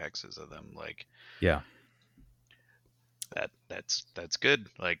within 2 hexes of them. Like, yeah, that's good.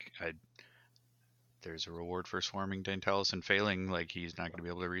 Like, there's a reward for swarming Deintalos and failing. Like, he's not going to be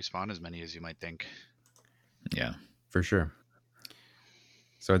able to respawn as many as you might think. Yeah, for sure.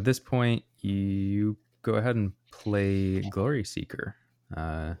 So at this point, you go ahead and play Glory Seeker.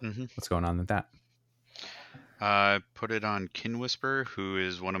 What's going on with that? I put it on Kin Whisper, who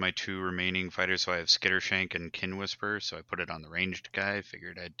is one of my 2 remaining fighters. So I have Skittershank and Kin Whisper. So I put it on the ranged guy.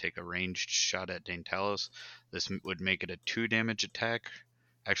 Figured I'd take a ranged shot at Deintalos. This would make it a 2 damage attack.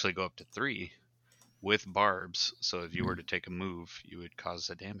 Actually go up to 3 with barbs. So if you were to take a move, you would cause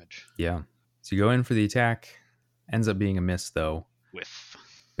the damage. Yeah. So you go in for the attack. Ends up being a miss, though. Whiff.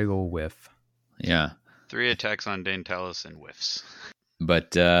 Big old whiff. Yeah. 3 attacks on Deintalos and whiffs.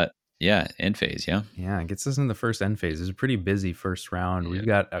 But end phase, yeah. Yeah, it gets us in the first end phase. It's a pretty busy first round. We've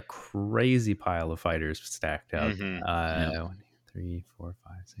got a crazy pile of fighters stacked up. 1, 2, 3, 4,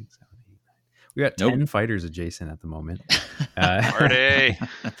 5, 6, 7, 8, 9. We got 10 fighters adjacent at the moment. Party!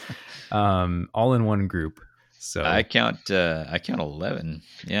 All in one group. So I count 11.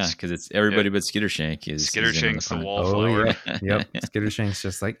 Yeah, because it's everybody but Skittershank is Skittershank's the wallflower. Yep. Skittershank's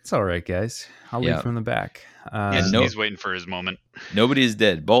just like, it's all right, guys. I'll lead from the back. He's waiting for his moment. Nobody is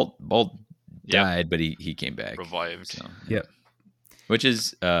dead. Bolt died, but he came back. Revived. So, yep. Which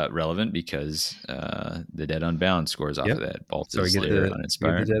is relevant because the Dead Unbound scores off of that. Bolt so is later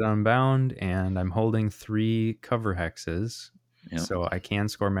uninspired. Get the Dead Unbound, and I'm holding 3 cover hexes, so I can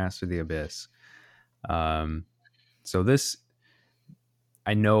score Master of the Abyss. So this,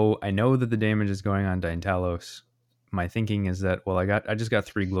 I know that the damage is going on Deintalos. My thinking is that, well, I just got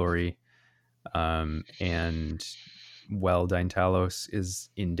 3 glory, and Deintalos is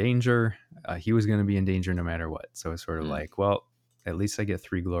in danger. He was going to be in danger no matter what. So it's sort of like, well, at least I get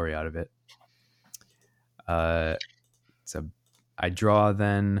 3 glory out of it. So I draw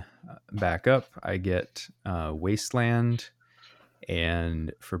then back up. I get Wasteland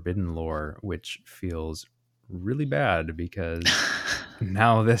and Forbidden Lore, which feels really bad because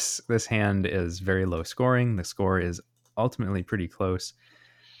now this hand is very low scoring. The score is ultimately pretty close.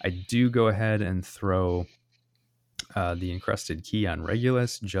 I do go ahead and throw the Encrusted Key on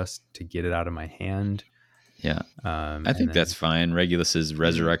Regulus just to get it out of my hand. Yeah, I think that's fine. Regulus is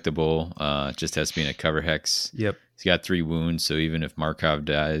resurrectable. It just has to be in a cover hex. Yep. He's got 3 wounds, so even if Markov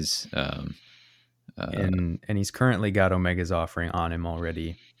dies... and he's currently got Omega's Offering on him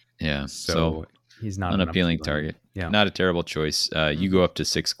already. Yeah, so he's not an appealing target. Yeah, not a terrible choice. You go up to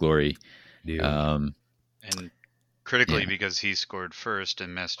 6 glory. And critically, because he scored first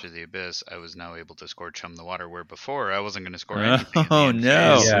and Master of the Abyss, I was now able to score Chum the Water, where before I wasn't going to score anything. Oh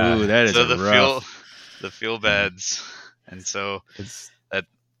no! Yeah. Ooh, that is so rough. the feel bads, and so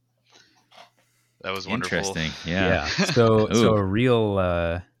That was wonderful. Interesting. Yeah. Yeah. So Ooh.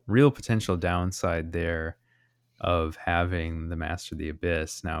 a real potential downside there of having the Master of the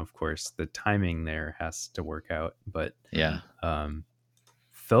Abyss. Now, of course, the timing there has to work out, but Yeah. um,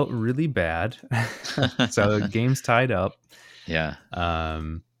 felt really bad. So game's tied up. Yeah.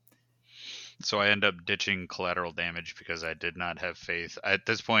 So I end up ditching collateral damage because I did not have faith. At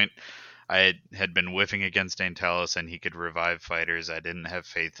this point, I had been whiffing against Deintalos and he could revive fighters. I didn't have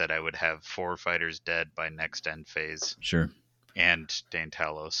faith that I would have 4 fighters dead by next end phase. Sure. And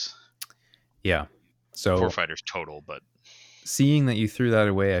Deintalos. Yeah. 4 So fighters total, but seeing that you threw that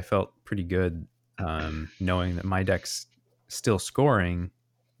away, I felt pretty good, knowing that my deck's still scoring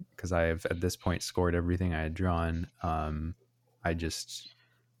because I have at this point scored everything I had drawn. I just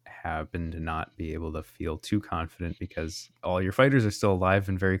happen to not be able to feel too confident because all your fighters are still alive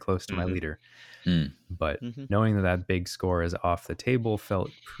and very close to my leader. Mm. But knowing that that big score is off the table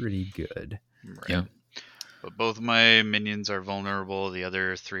felt pretty good. right. Yeah. But both of my minions are vulnerable. The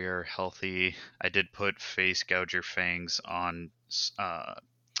other 3 are healthy. I did put Face Gouger Fangs on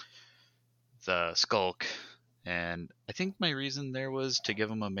the Skulk, and I think my reason there was to give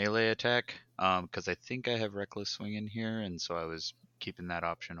him a melee attack, because I think I have Reckless Swing in here, and so I was keeping that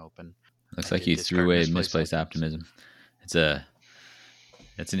option open. Looks I like did you discard threw away misplaced Optimism. optimism.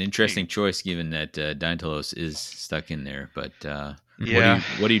 It's an interesting choice given that Deintalos is stuck in there. But Yeah.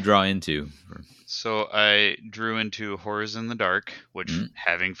 what do you draw into? So I drew into Horrors in the Dark, which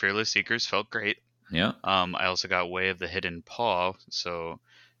having Fearless Seekers felt great. Yeah. I also got Way of the Hidden Paw, so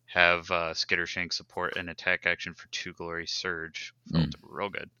have Skittershank support and attack action for 2 Glory Surge. Felt real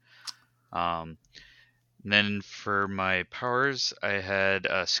good. And then for my powers, I had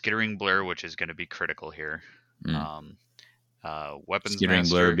Skittering Blur, which is going to be critical here. Weapons Skittering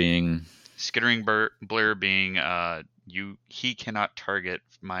Master. Blur being... Skittering Blur being he cannot target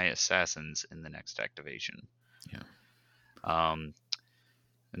my assassins in the next activation. Yeah. And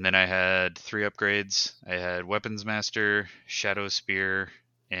then I had 3 upgrades. I had Weapons Master, Shadow Spear,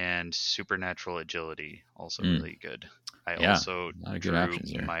 and Supernatural Agility. Also really good. I also drew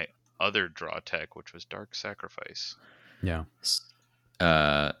my other draw tech, which was Dark Sacrifice. Yeah.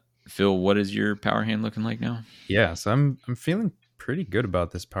 Phil, what is your power hand looking like now? Yeah, so I'm feeling pretty good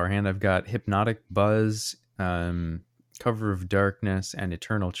about this power hand. I've got Hypnotic Buzz, Cover of Darkness, and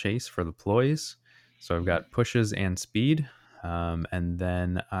Eternal Chase for the ploys. So I've got pushes and speed. And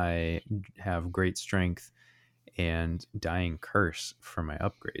then I have Great Strength and Dying Curse for my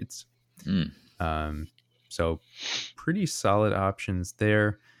upgrades. So pretty solid options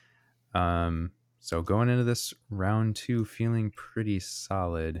there. So going into this round 2, feeling pretty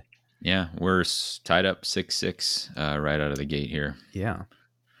solid. Yeah, we're tied up 6-6 right out of the gate here. Yeah.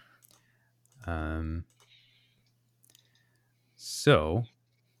 So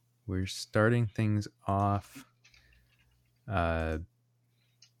we're starting things off. We're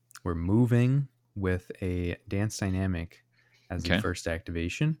moving with a Dance Dynamic as the first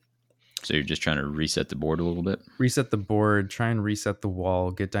activation. So you're just trying to reset the board a little bit? Reset the board, try and reset the wall,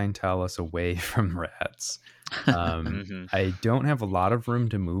 get Deintalos away from rats. I don't have a lot of room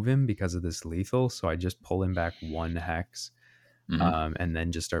to move him because of this lethal, so I just pull him back 1 hex, and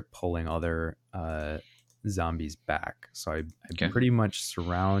then just start pulling other zombies back. So I pretty much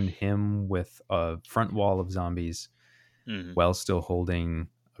surround him with a front wall of zombies while still holding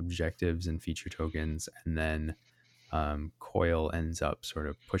objectives and feature tokens, and then Coil ends up sort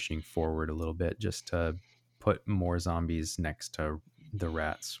of pushing forward a little bit just to put more zombies next to the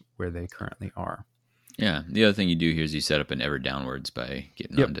rats where they currently are. Yeah, the other thing you do here is you set up an ever downwards by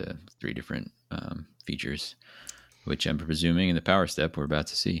getting onto 3 different features, which I'm presuming in the power step we're about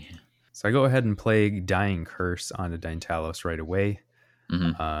to see. So I go ahead and play Dying Curse onto Deintalos right away.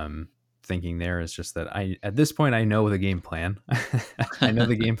 Thinking there is just that at this point I know the game plan. I know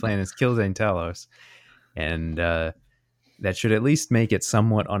the game plan is kill Deintalos, and that should at least make it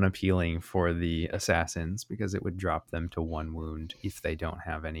somewhat unappealing for the assassins because it would drop them to 1 wound if they don't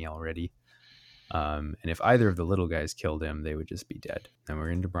have any already. And if either of the little guys killed him, they would just be dead. Then we're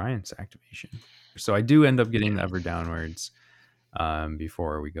into Brian's activation. So I do end up getting the ever downwards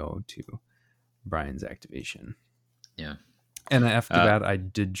before we go to Brian's activation. Yeah. And after that, I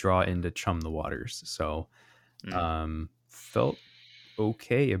did draw into Chum the Waters. So felt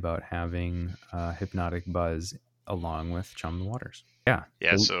okay about having Hypnotic Buzz along with Chum the Waters. Yeah.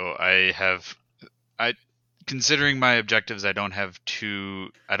 Yeah, so I considering my objectives, I don't have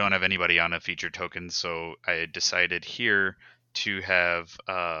anybody on a feature token, so I decided here to have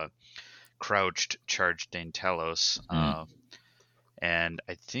crouched charged Deintalos. And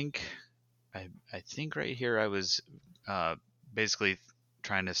I think right here I was basically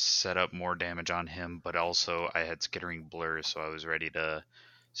trying to set up more damage on him, but also I had Skittering Blur, so I was ready to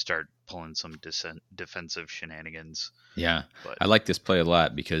start pulling some defensive shenanigans. Yeah, But I like this play a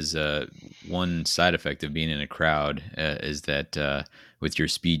lot because one side effect of being in a crowd is that with your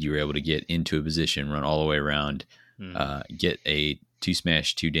speed, you were able to get into a position, run all the way around, get a 2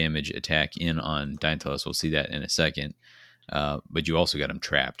 smash, 2 damage attack in on Deintalos. We'll see that in a second. But you also got him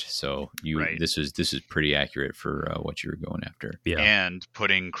trapped, so this is pretty accurate for what you were going after. Yeah. And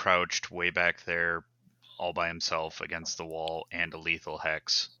putting Crouched way back there all by himself against the wall and a lethal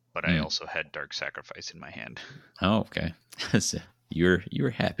hex, but I also had Dark Sacrifice in my hand. Oh, okay. So you were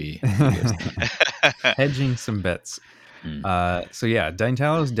happy. Hedging some bets. So yeah,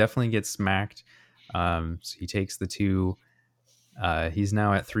 Deintalos definitely gets smacked. So he takes the 2. He's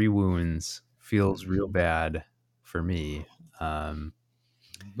now at 3 wounds. Feels real bad for me.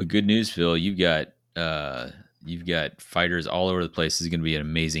 But good news, Phil. You've got fighters all over the place. This is going to be an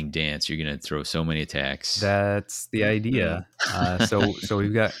amazing dance. You're going to throw so many attacks. That's the idea. So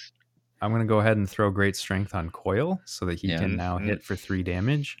we've got. I'm going to go ahead and throw Great Strength on Coil so that he can now hit for 3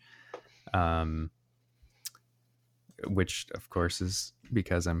 damage. Which of course is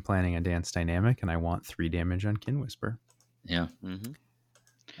because I'm planning a Dance Dynamic and I want 3 damage on Kin Whisper. Yeah.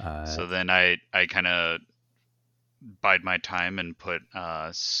 So then I kind of bide my time and put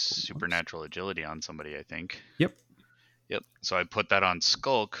Supernatural Agility on somebody, I think. Yep. So I put that on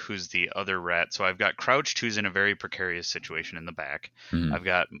Skulk, who's the other rat. So I've got Crouched, who's in a very precarious situation in the back. I've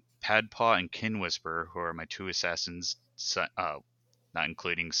got Padpaw and Kin Whisper, who are my 2 assassins, not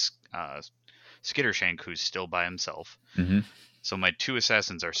including Skittershank, who's still by himself. So my 2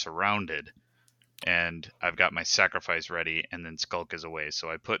 assassins are surrounded, and I've got my Sacrifice ready, and then Skulk is away. So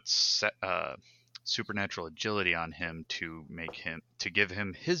I put Supernatural Agility on him to give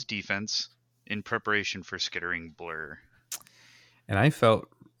him his defense in preparation for Skittering Blur. And I felt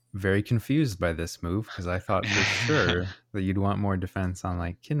very confused by this move because I thought for sure that you'd want more defense on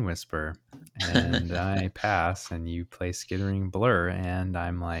like Kin Whisper, and I pass and you play Skittering Blur, and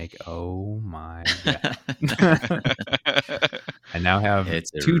I'm like, oh my god. I now have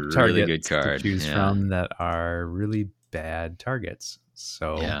It's a 2 targets really good card to choose from that are really bad targets.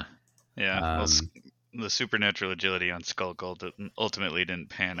 So well, the Supernatural Agility on Skulk ultimately didn't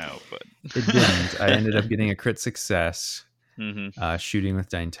pan out, but it didn't. I ended up getting a crit success. Shooting with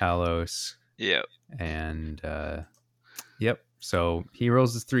Deintalos. Yep. And so he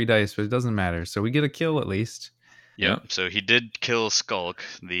rolls his 3 dice, but it doesn't matter. So we get a kill at least. Yep. So he did kill Skulk.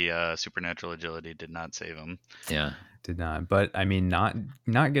 The Supernatural Agility did not save him. Yeah. Did not. But I mean, not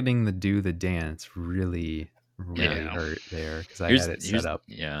getting to do the dance really hurt there because I had it set up.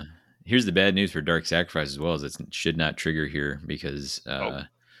 Yeah. Here's the bad news for Dark Sacrifice as well, is it should not trigger here because we're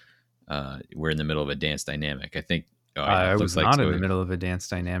in the middle of a dance dynamic. I think I was not in the middle of a dance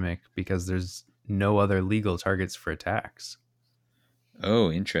dynamic because there's no other legal targets for attacks.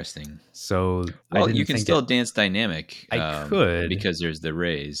 Oh, interesting. So you can still dance dynamic. I could because there's the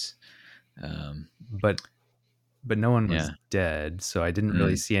raise. But no one was dead, so I didn't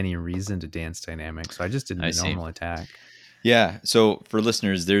really see any reason to dance dynamic. So I just did a normal attack. Yeah. So for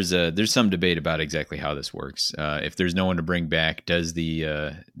listeners, there's some debate about exactly how this works. If there's no one to bring back, does the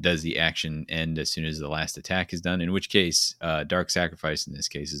action end as soon as the last attack is done? In which case, Dark Sacrifice in this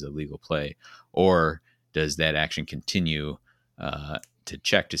case is a legal play, or does that action continue to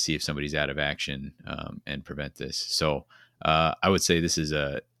check to see if somebody's out of action and prevent this? So I would say this is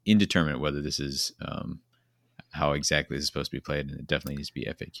indeterminate whether this is how exactly this is supposed to be played, and it definitely needs to be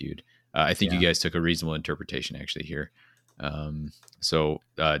FAQ'd. I think you guys took a reasonable interpretation actually here. So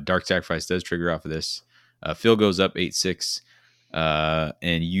Dark Sacrifice does trigger off of this. Phil goes up 8-6,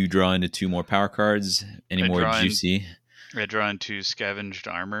 and you draw into 2 more power cards. Any more juicy? I draw into Scavenged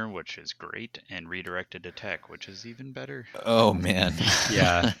Armor, which is great, and Redirected Attack, which is even better. Oh man,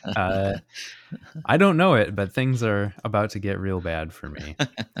 yeah. I don't know it, but things are about to get real bad for me.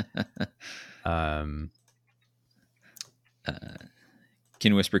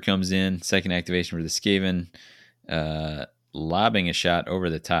 Kin Whisper comes in, second activation for the Skaven, lobbing a shot over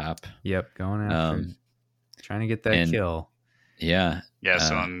the top. Yep, going after, trying to get that kill. Yeah.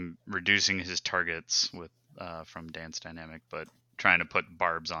 So I'm reducing his targets with from Dance Dynamic, but trying to put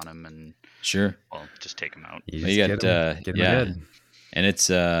barbs on him and just take him out. You got get him and it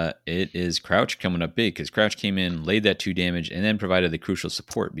is Crouch coming up big because Crouch came in, laid that 2 damage, and then provided the crucial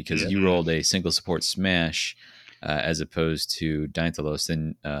support because you rolled a single support smash. As opposed to Deintalos,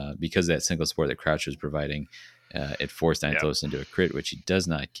 then because that single support that Crouch was providing, it forced Deintalos into a crit, which he does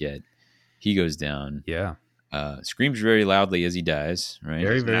not get. He goes down. Yeah. Screams very loudly as he dies, right?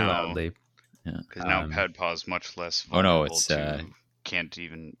 Very, very loudly. Yeah. Because now Padpaw's much less vulnerable. to can't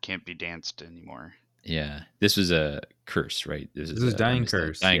be danced anymore. Yeah, this was a curse, right? This is Dying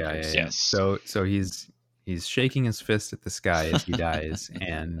Curse. Dying Yeah, curse. yeah, Yeah. yeah. Yes. So he's shaking his fist at the sky as he dies,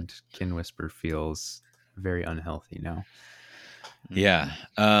 and Kin Whisper feels very unhealthy now. Yeah.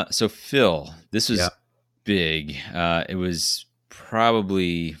 So Phil, this was Yeah. big. It was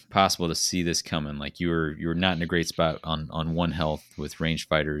probably possible to see this coming. Like you were not in a great spot on one health with ranged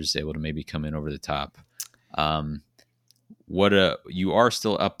fighters able to maybe come in over the top. You are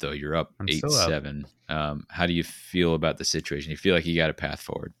still up though. You're up I'm still up. 8-7. How do you feel about the situation? You feel like you got a path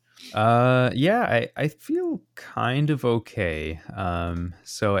forward? Yeah, I feel kind of okay.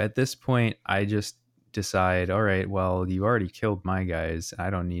 So at this point I just decide, all right, well, you already killed my guys. I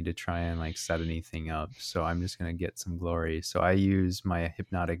don't need to try and like set anything up. So I'm just gonna get some glory. So I use my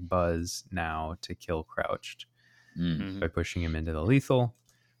hypnotic buzz now to kill Crouched Mm. by pushing him into the lethal.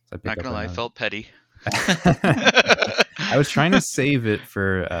 So I pick Not up gonna lie, I another. felt petty. I was trying to save it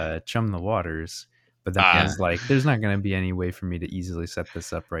for Chum the Waters, but then I was like, there's not going to be any way for me to easily set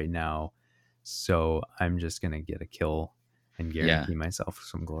this up right now. So I'm just going to get a kill and guarantee myself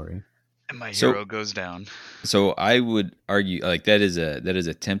some glory. And my So- hero goes down. So I would argue like that is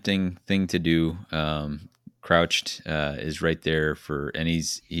a tempting thing to do. Crouched is right there and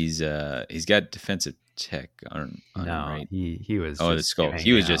he's got defensive tech on him, right? He was. Oh, the just skull. He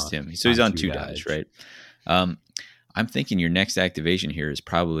hanging was just out him. So he's on 2 dodge. dodge, right? I'm thinking your next activation here is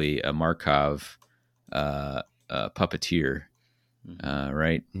probably a Markov puppeteer,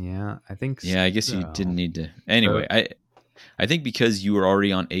 right? Yeah, I think. Yeah, I guess you so. didn't need to. Anyway, I think because you were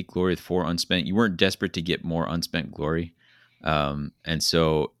already on 8 glory with 4 unspent, you weren't desperate to get more unspent glory, and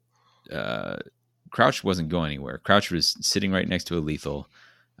so Crouch wasn't going anywhere. Crouch was sitting right next to a lethal.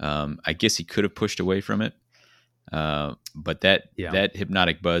 I guess he could have pushed away from it, but that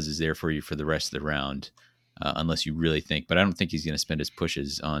hypnotic buzz is there for you for the rest of the round, unless you really think. But I don't think he's going to spend his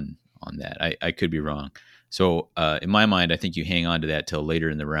pushes on that. I could be wrong. So in my mind, I think you hang on to that till later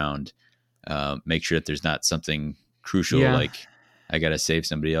in the round. Make sure that there's not something crucial like I got to save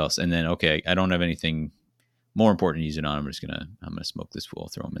somebody else, and then okay, I don't have anything more important to use it on. I'm gonna smoke this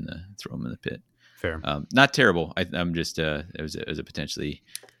fool, throw him in the pit. Fair. Not terrible. I'm just it was a potentially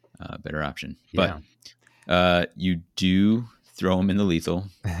better option, but you do throw him in the lethal,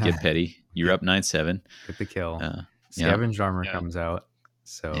 get petty. You're up 9-7. Get the kill. Scavenged armor Yeah. comes out.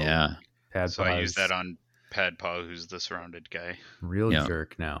 So yeah. So I use that on Padpaw, who's the surrounded guy. Real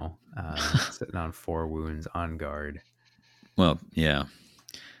jerk now. Sitting on 4 wounds on guard. Well, yeah.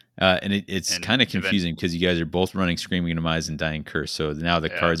 And it's kind of confusing because you guys are both running Screaming Demise and Dying Curse. So now the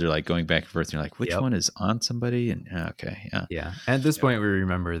cards are like going back and forth. And you're like, which one is on somebody? And okay, yeah. Yeah. And at this point, we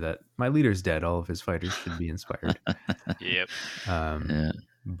remember that my leader's dead. All of his fighters should be inspired. Yep.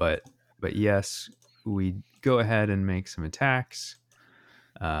 But yes, we go ahead and make some attacks.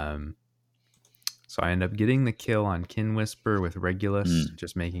 So I end up getting the kill on Kin Whisper with Regulus,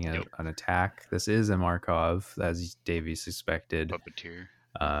 just making an attack. This is a Markov, as Davey suspected. Puppeteer.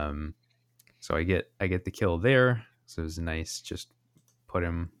 So I get the kill there. So it was nice, just put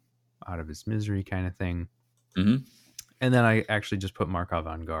him out of his misery kind of thing. Mm-hmm. And then I actually just put Markov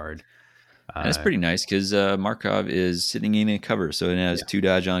on guard. That's pretty nice because Markov is sitting in a cover, so it has 2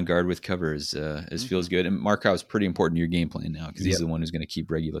 dodge on guard with covers. Feels good, and Markov is pretty important in your game plan now because he's the one who's going to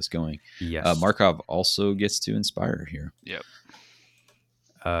keep Regulus going. Yes, Markov also gets to inspire here.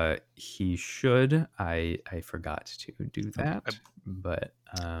 Yep. He should. I forgot to do that, but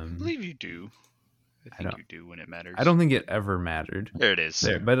I believe you do. I think you do when it matters. I don't think it ever mattered. There it is.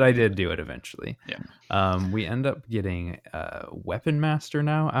 But I did do it eventually. Yeah. We end up getting Weapon Master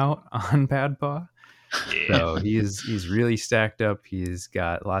now out on Padpaw. Yeah. So he's really stacked up. He's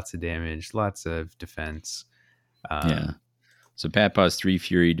got lots of damage, lots of defense. So Padpaw's 3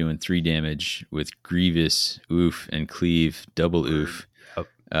 Fury doing 3 damage with Grievous, oof, and Cleave, double oof.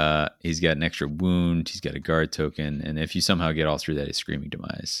 Yep. He's got an extra wound. He's got a guard token. And if you somehow get all through that, he's Screaming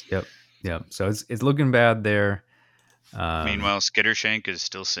Demise. Yep. So it's looking bad there. Meanwhile, Skittershank is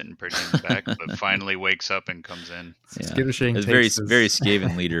still sitting pretty in the back, but finally wakes up and comes in. Skittershank is very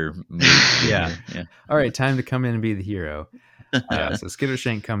Skaven leader move. Yeah. All right, time to come in and be the hero. So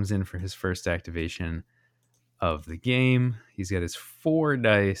Skittershank comes in for his first activation of the game. He's got his 4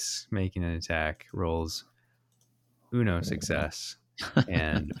 dice, making an attack, rolls uno success,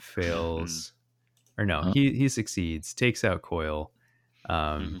 and fails. Or no, he succeeds, takes out Coil.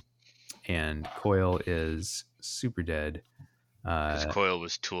 And Coil is super dead. Because Coil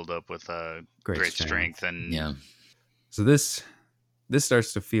was tooled up with great strength and so this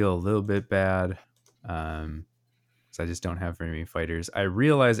starts to feel a little bit bad. So I just don't have very many fighters. I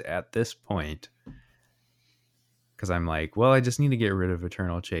realize at this point, because I'm like, well, I just need to get rid of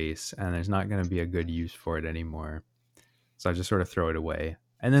Eternal Chase, and there's not going to be a good use for it anymore. So I just sort of throw it away,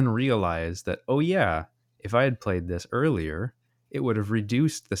 and then realize that, oh yeah, if I had played this earlier, it would have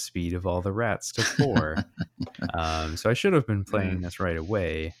reduced the speed of all the rats to 4. So I should have been playing this right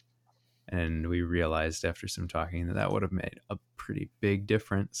away. And we realized after some talking that that would have made a pretty big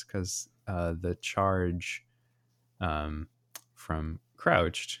difference, because the charge from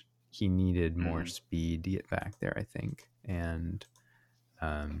Crouched, he needed more speed to get back there, I think. And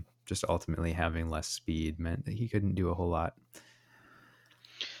just ultimately having less speed meant that he couldn't do a whole lot.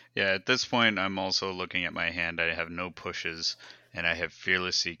 Yeah, at this point, I'm also looking at my hand. I have no pushes, and I have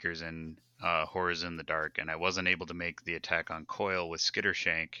Fearless Seekers and Horrors in the Dark, and I wasn't able to make the attack on Coil with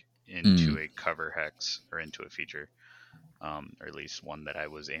Skittershank into a cover hex or into a feature, or at least one that I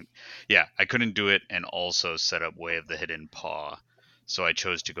was aiming. Yeah, I couldn't do it and also set up Way of the Hidden Paw, so I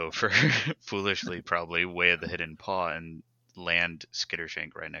chose to go for foolishly probably Way of the Hidden Paw and land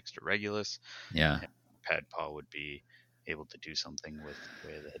Skittershank right next to Regulus. Yeah. And Pad Paw would be able to do something with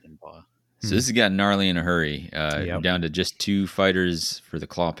Way of the Hidden Paw. So this has got gnarly in a hurry. Yep. Down to just 2 fighters for the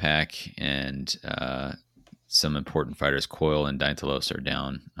Claw Pack, and some important fighters. Coil and Deintalos are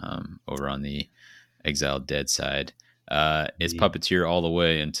down over on the Exiled Dead side. It's Puppeteer all the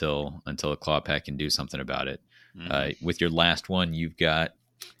way until the Claw Pack can do something about it. With your last one, you've got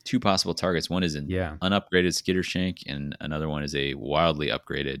 2 possible targets. One is an unupgraded Skittershank, and another one is a wildly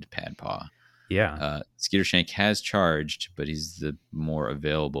upgraded Pad Paw. Yeah. Skittershank has charged, but he's the more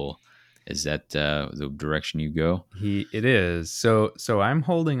available. Is that the direction you go? It is. So I'm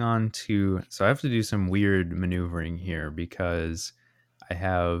holding on to. So I have to do some weird maneuvering here, because I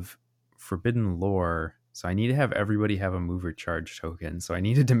have Forbidden Lore. So I need to have everybody have a mover charge token. So I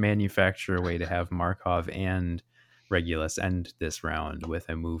needed to manufacture a way to have Markov and Regulus end this round with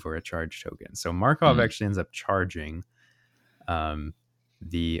a move or a charge token. So Markov actually ends up charging.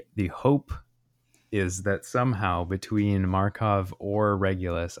 The hope is that somehow between Markov or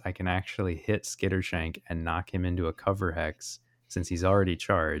Regulus, I can actually hit Skittershank and knock him into a cover hex, since he's already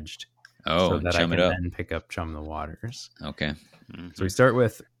charged. So that I can then pick up Chum the Waters. Okay. So we start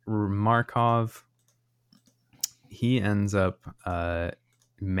with Markov. He ends up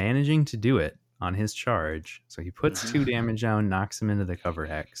managing to do it on his charge. So he puts 2 damage down, knocks him into the cover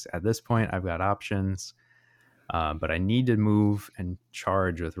hex. At this point, I've got options, but I need to move and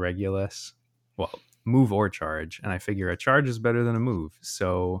charge with Regulus. Well, move or charge, and I figure a charge is better than a move.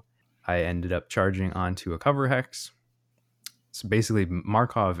 So I ended up charging onto a cover hex. So basically,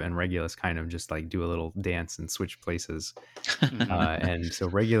 Markov and Regulus kind of just like do a little dance and switch places. And so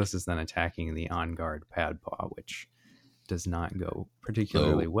Regulus is then attacking the on guard Pad Paw, which does not go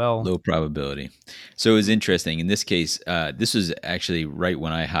particularly well. Low probability. So it was interesting. In this case, this was actually right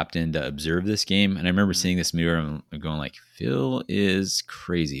when I hopped in to observe this game. And I remember seeing this mirror and going like, Phil is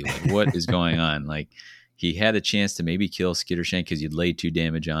crazy. Like, what is going on? Like, he had a chance to maybe kill Skittershank because you'd laid 2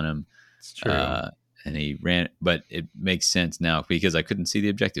 damage on him. It's true. And he ran, but it makes sense now because I couldn't see the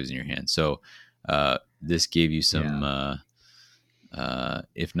objectives in your hand. So this gave you some,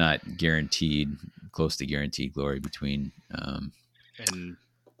 if not guaranteed, close to guaranteed glory between. And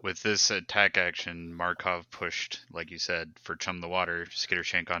with this attack action, Markov pushed, like you said, for Chum the Water,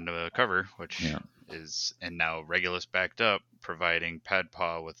 Skittershank onto a cover, which is, and now Regulus backed up, providing Pad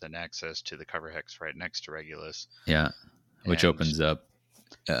Paw with an access to the cover hex right next to Regulus. Yeah, which opens up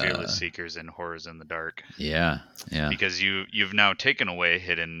Fearless Seekers and Horrors in the Dark. Yeah. Because you've now taken away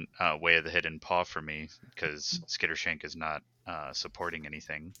Way of the Hidden Paw for me, because Skittershank is not supporting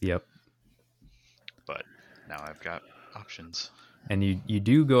anything. Yep. But now I've got options. And you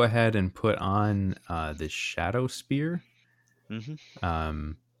do go ahead and put on the Shadow Spear.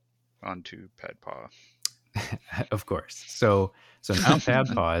 Onto Pad Paw. Of course. So now Pad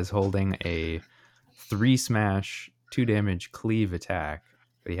Paw is holding a 3 smash, 2 damage cleave attack,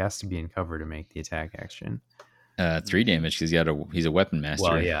 but he has to be in cover to make the attack action. 3 damage because he's a weapon master.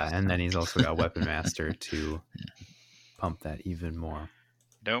 Well, yeah, and then he's also got weapon master to pump that even more.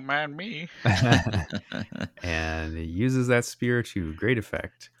 Don't mind me. And he uses that spear to great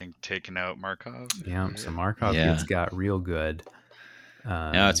effect. I think taking out Markov. Yeah, so Markov gets got real good.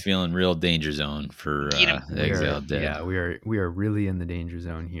 Now it's feeling real danger zone for the Exiled Dead. Yeah, we are really in the danger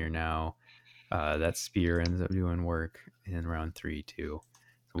zone here now. That spear ends up doing work in round 3 too.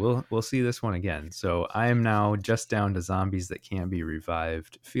 So we'll see this one again. So I am now just down to zombies that can't be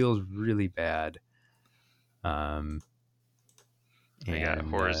revived. Feels really bad. I got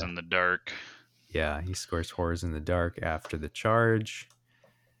Horrors in the Dark. Yeah, he scores Horrors in the Dark after the charge,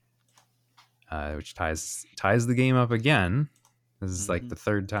 which ties the game up again. This is like the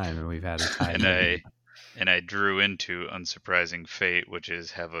 3rd time that we've had a tie. And And I drew into Unsurprising Fate, which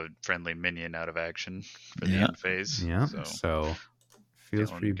is have a friendly minion out of action for the Yeah. end phase. Yeah, So so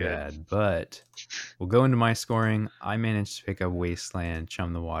feels pretty feeling good. bad. But we'll go into my scoring. I managed to pick up Wasteland,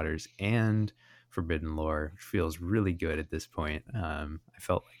 Chum the Waters, and Forbidden Lore, which feels really good at this point. I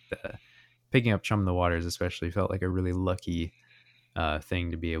felt like the picking up Chum the Waters especially felt like a really lucky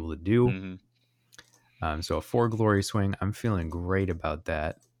thing to be able to do. Hmm. So a 4 glory swing, I'm feeling great about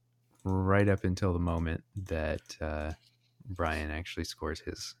that right up until the moment that Brian actually scores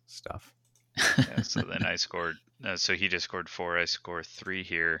his stuff. Yeah. So then I scored. So he just scored 4. I score 3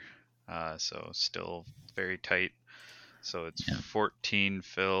 here. So still very tight. So it's Yeah. 14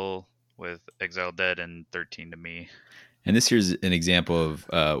 Phil with Exile Dead and 13 to me. And this here's an example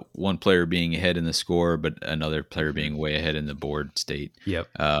of one player being ahead in the score, but another player being way ahead in the board state. Yep.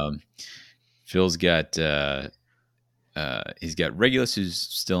 Phil's got he's got Regulus, who's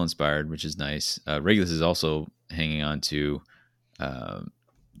still inspired, which is nice. Regulus is also hanging on to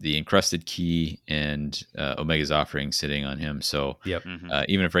the encrusted key and Omega's offering sitting on him. So Yep.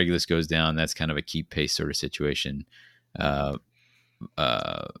 even if Regulus goes down, that's kind of a keep pace sort of situation.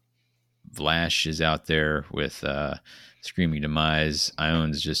 Vlash is out there with Screaming Demise.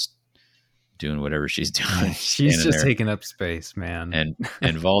 Ion's just doing whatever she's doing. She's just there. taking up space, man.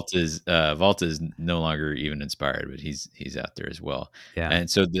 And Vault is no longer even inspired, but he's out there as well. Yeah. And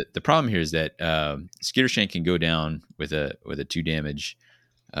so the problem here is that Skittershank can go down with a 2 damage.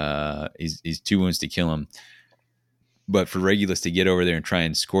 He's 2 wounds to kill him. But for Regulus to get over there and try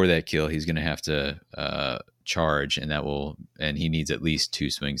and score that kill, he's going to have to charge, and he needs at least 2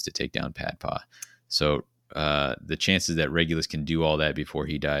 swings to take down Padpaw. So the chances that Regulus can do all that before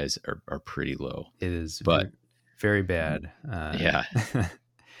he dies are pretty low. It is, but very bad. Yeah.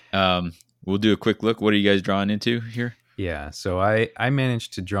 We'll do a quick look. What are you guys drawing into here? Yeah, so I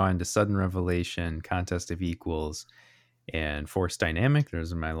managed to draw into Sudden Revelation, Contest of Equals, and Force Dynamic.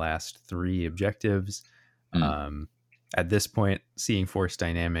 Those are my last 3 objectives. At this point, seeing Force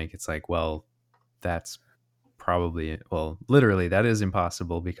Dynamic, it's like, well, that's probably, well, literally, that is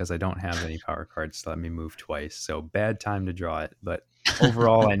impossible because I don't have any power cards to let me move twice. So bad time to draw it. But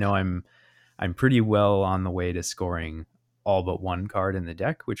overall, I know I'm pretty well on the way to scoring all but 1 card in the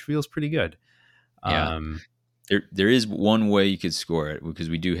deck, which feels pretty good. Yeah. There is one way you could score it, because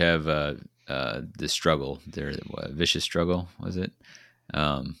we do have the struggle. Vicious Struggle, was it?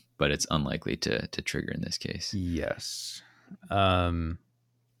 But it's unlikely to trigger in this case. Yes.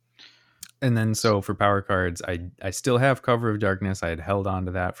 And then so for power cards, I still have Cover of Darkness. I had held on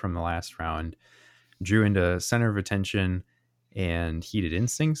to that from the last round. Drew into Center of Attention and Heated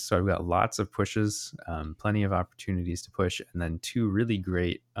Instincts. So I've got lots of pushes, plenty of opportunities to push, and then 2 really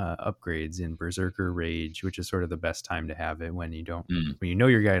great upgrades in Berserker Rage, which is sort of the best time to have it when you don't, when you know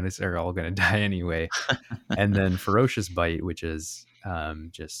your guys are all going to die anyway. And then Ferocious Bite, which is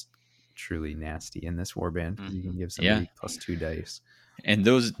just truly nasty in this warband, because you can give somebody +2 dice. And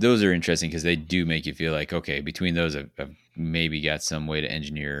those are interesting because they do make you feel like, okay, between those, I've maybe got some way to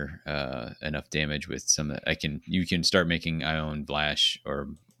engineer enough damage with some that you can start making Ion, Vlash, or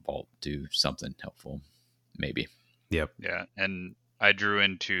Vault do something helpful, maybe. Yep. Yeah, and I drew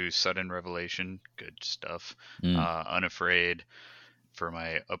into Sudden Revelation, good stuff. Unafraid for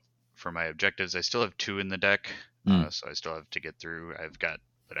my objectives. I still have 2 in the deck, so I still have to get through. I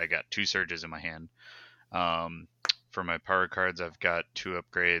got 2 surges in my hand. For my power cards, I've got 2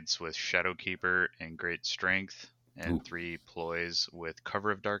 upgrades with Shadowkeeper and Great Strength, and 3 ploys with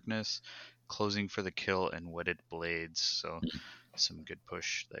Cover of Darkness, Closing for the Kill, and Wetted Blades. So some good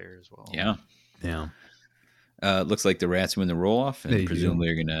push there as well. Yeah. Looks like the rats win the roll-off, and presumably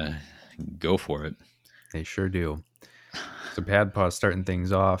are going to go for it. They sure do. So Padpaw's starting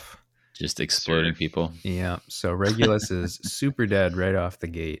things off. Just exploding people. Yeah. So Regulus is super dead right off the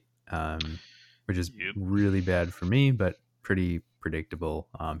gate, which is really bad for me, but pretty predictable.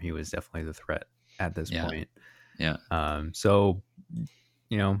 He was definitely the threat at this point. Yeah. So,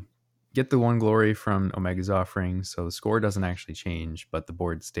 get the 1 glory from Omega's offering. So the score doesn't actually change, but the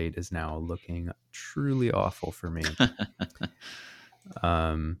board state is now looking truly awful for me.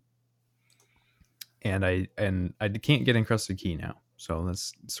 And I can't get Encrusted Key now. So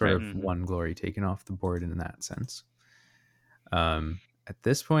that's sort of 1 glory taken off the board in that sense. At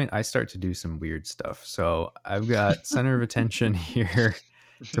this point, I start to do some weird stuff. So I've got Center of Attention here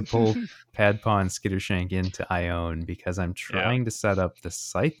to pull Padpaw and Skittershank into Ione, because I'm trying to set up the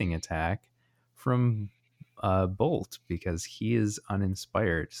Scything attack from Bolt, because he is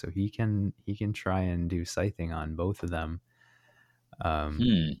uninspired. So he can try and do Scything on both of them,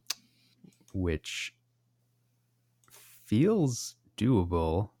 which feels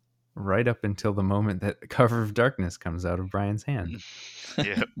doable. right up until the moment that Cover of Darkness comes out of Brian's hand.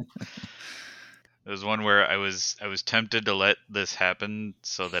 Yep. It was one where I was tempted to let this happen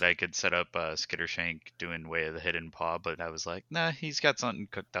so that I could set up Skittershank doing Way of the Hidden Paw, but I was like, nah, he's got something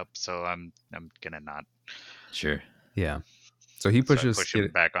cooked up, so I'm gonna not. Sure. Yeah. So he So I pushes push him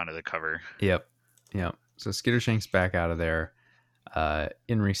back onto the cover. Yep. So Skittershank's back out of there.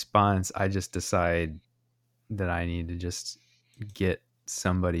 In response, I just decide that I need to just get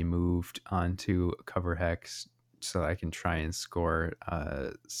somebody moved onto cover hex so I can try and score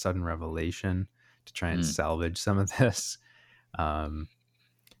Sudden Revelation to try and salvage some of this. Because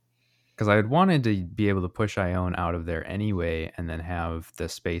I had wanted to be able to push Ione out of there anyway and then have the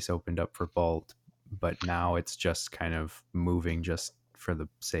space opened up for Bolt. But now it's just kind of moving just for the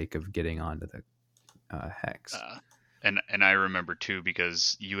sake of getting onto the hex. And I remember too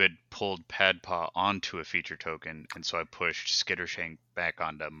because you had pulled Padpaw onto a feature token, and so I pushed Skittershank back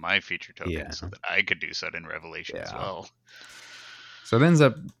onto my feature token so that I could do Sudden Revelation as well. So it ends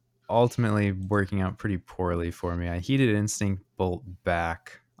up ultimately working out pretty poorly for me. I Heated Instinct Bolt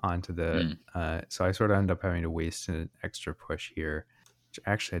back onto the so I sort of end up having to waste an extra push here, which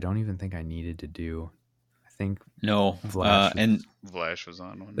actually I don't even think I needed to do. I think Vlash was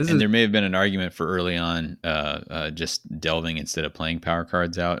on one. There may have been an argument for early on just delving instead of playing power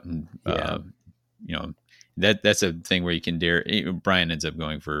cards out, and that's a thing where you can dare. Brian ends up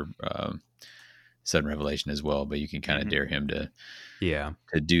going for Sudden Revelation as well, but you can kind of dare him to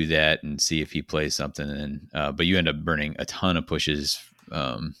do that and see if he plays something, and but you end up burning a ton of pushes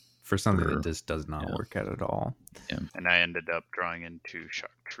for something that just does not work out at all. Yeah. And I ended up drawing into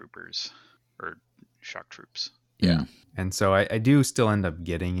Shock Troops. Yeah. And so I do still end up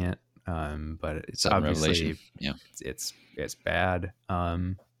getting it, but it's Sudden obviously Revelation. it's bad.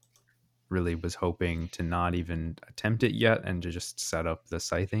 Really was hoping to not even attempt it yet and to just set up the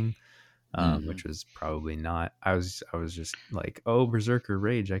scything, which was probably not. I was just like, oh, Berserker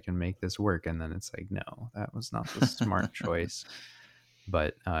Rage, I can make this work, and then it's like, no, that was not the smart choice.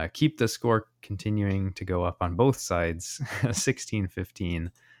 But keep the score continuing to go up on both sides, 16-15.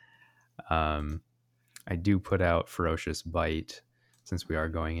 I do put out Ferocious Bite since we are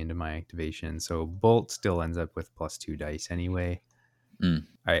going into my activation. So Bolt still ends up with +2 dice anyway.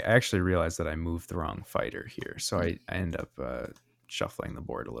 I actually realized that I moved the wrong fighter here. So I end up shuffling the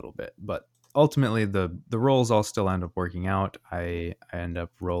board a little bit. But ultimately, the rolls all still end up working out. I end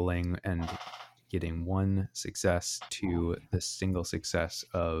up rolling and getting one success to the single success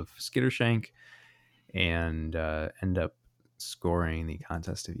of Skittershank and end up scoring the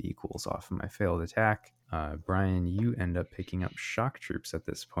Contest of Equals off of my failed attack. Brian, you end up picking up Shock Troops at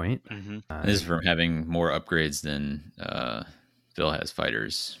this point. This is from having more upgrades than Phil has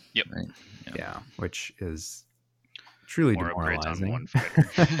fighters. Yep. Right? Yeah, which is truly more demoralizing upgrades on one fighter.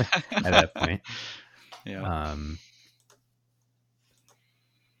 at that point. Yeah.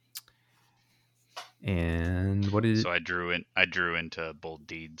 And what did? So I drew into Bold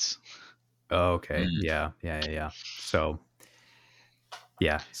Deeds. Oh, okay. Yeah. So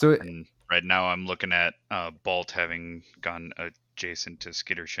and right now I'm looking at Bolt having gone adjacent to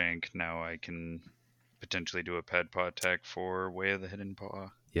Skittershank. Now I can potentially do a Padpaw attack for Way of the Hidden Paw.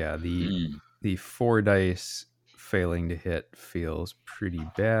 Yeah, the 4 dice failing to hit feels pretty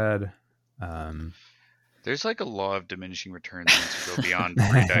bad. There's like a law of diminishing returns once you go beyond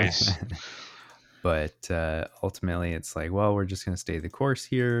 3 dice. But ultimately, it's like, well, we're just going to stay the course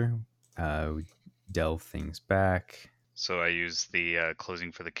here. We delve things back. So I use the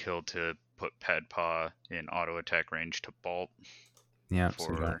Closing for the Kill to put Padpaw in auto attack range to Bolt. Yeah,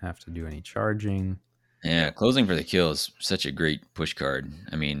 so you don't have to do any charging. Yeah, Closing for the Kill is such a great push card.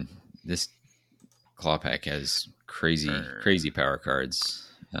 I mean, this claw pack has crazy power cards.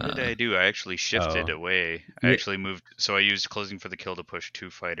 What did I do? I actually shifted away. I actually moved. So I used Closing for the Kill to push 2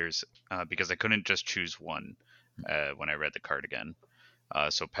 fighters because I couldn't just choose one when I read the card again.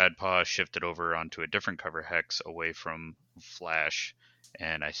 So Padpaw shifted over onto a different cover hex away from Flash,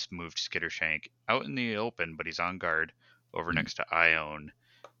 and I moved Skittershank out in the open, but he's on guard over next to Ione,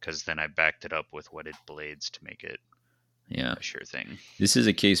 because then I backed it up with Whetted Blades to make it a sure thing. This is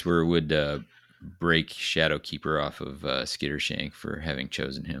a case where it would break Shadow Keeper off of Skittershank for having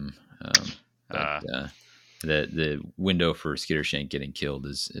chosen him. But the window for Skittershank getting killed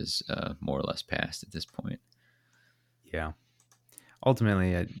is more or less past at this point. Yeah.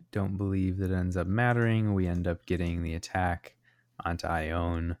 Ultimately, I don't believe that ends up mattering. We end up getting the attack onto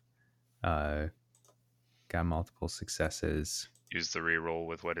Ione. Got multiple successes. Use the reroll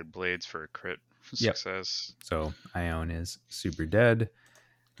with Whetted Blades for a crit success. So Ione is super dead.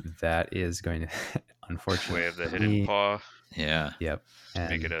 That is going to, unfortunately, Way of the Hidden Paw. Yeah. Yep.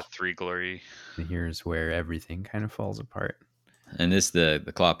 Make it And a 3 glory. here's where everything kind of falls apart. And this the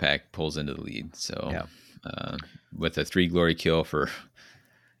claw pack pulls into the lead. So Yeah. with a 3 glory kill for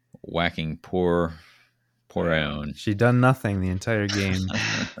whacking poor Ione. She done nothing the entire game.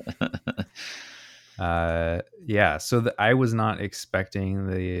 Yeah. So I was not expecting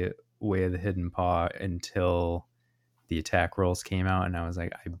the Way of the Hidden Paw until the attack rolls came out, and I was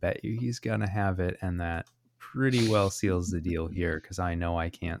like, I bet you he's gonna have it, and that pretty well seals the deal here because I know I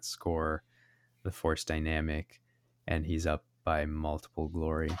can't score the force dynamic, and he's up by multiple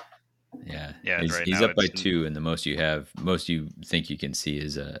glory. Yeah, Yeah, right he's now up by it's 2, and the most you think you can see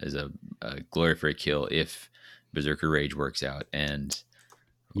is a glory for a kill if Berserker Rage works out and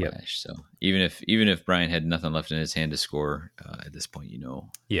Yep. Flash. So even if Brian had nothing left in his hand to score at this point,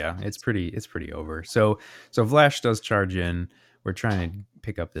 Yeah, it's pretty over. So Vlash does charge in. We're trying to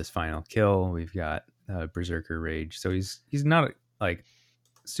pick up this final kill. We've got Berserker Rage, so he's not like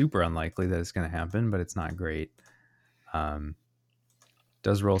super unlikely that it's going to happen, but it's not great.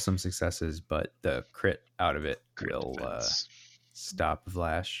 Does roll some successes, but the crit out of it crit will defense. stop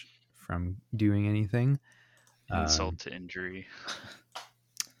Vlash from doing anything. Insult to injury.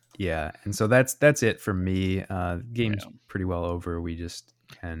 Yeah, and so that's it for me. Game's Yeah. pretty well over. We just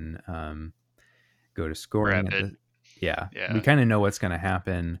can go to scoring Wrap at it. the yeah. Yeah. We kind of know what's going to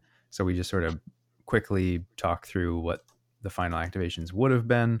happen, so we just sort of quickly talk through what the final activations would have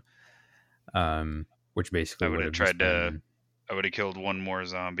been, which basically I would would have have just tried to. been I would have killed one more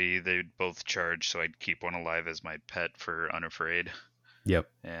zombie. They'd both charge, so I'd keep one alive as my pet for Unafraid. yep.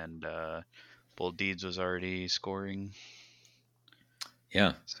 And Bold Deeds was already scoring.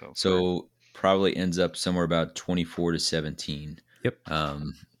 Yeah. So probably ends up somewhere about 24-17. Yep.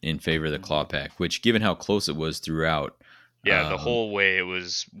 In favor of the claw pack, which, given how close it was throughout, yeah, the whole way it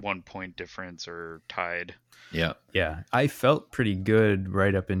was 1 point difference or tied. Yeah. Yeah, I felt pretty good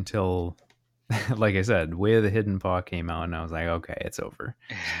right up until, like I said, Way of the Hidden Paw came out, and I was like, okay, it's over.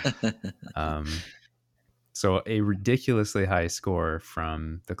 So a ridiculously high score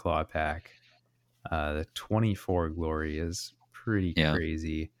from the claw pack. The 24 glory is pretty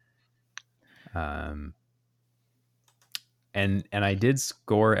crazy. And I did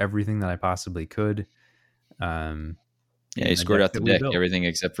score everything that I possibly could. Yeah, he scored out the deck, everything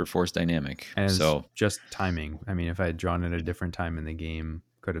except for force dynamic. And so just timing. I mean, if I had drawn it a different time in the game,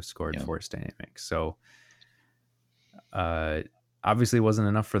 could have scored force dynamic. So obviously it wasn't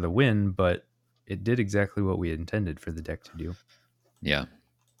enough for the win, but it did exactly what we intended for the deck to do. Yeah.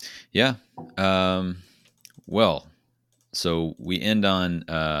 Yeah. Well, so we end on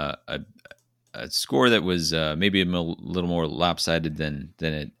a score that was maybe a little more lopsided than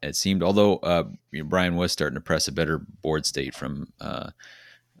it seemed. Although Brian was starting to press a better board state from kind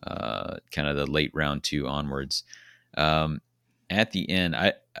of the late round 2 onwards. At the end,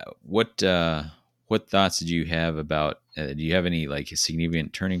 what thoughts did you have about? Do you have any like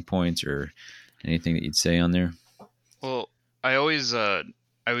significant turning points or anything that you'd say on there? Well, I always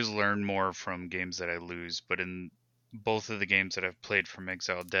learn more from games that I lose, but in both of the games that I've played from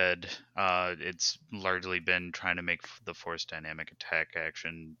Exile Dead, it's largely been trying to make the force dynamic attack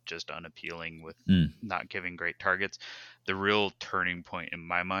action just unappealing with not giving great targets. The real turning point in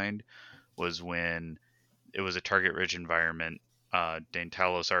my mind was when it was a target-rich environment.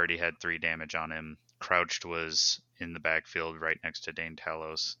 Deintalos already had 3 damage on him. Crouched was in the backfield right next to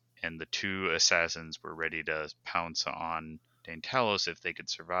Deintalos, and the 2 assassins were ready to pounce on Deintalos if they could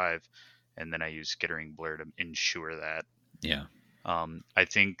survive. And then I used Skittering Blur to ensure that. Yeah. I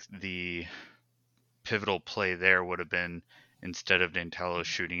think the pivotal play there would have been, instead of Deintalos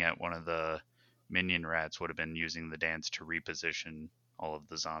shooting at one of the minion rats, would have been using the dance to reposition all of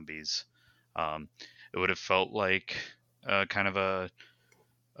the zombies. It would have felt like kind of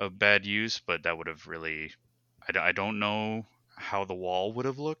a bad use, but that would have really... I don't know how the wall would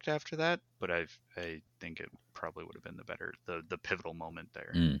have looked after that, but I think it probably would have been the pivotal moment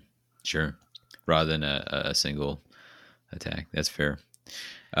there. Sure. Rather than a single attack. That's fair.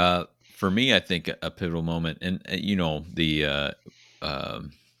 For me, I think a pivotal moment, and the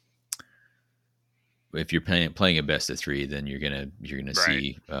if you're playing a best of 3, then you're gonna Right.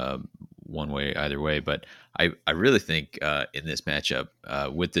 see one way either way. But I really think in this matchup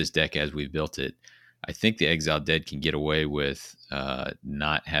with this deck as we've built it, I think the Exile Dead can get away with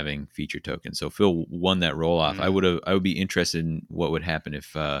not having feature tokens. So Phil won that roll off. I would be interested in what would happen if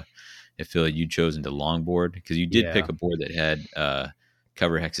Phil you'd chosen to longboard, because you did pick a board that had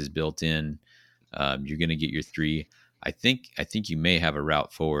cover hexes built in. You're going to get your 3. I think you may have a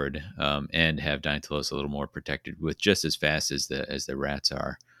route forward and have Deintalos a little more protected with just as fast as the rats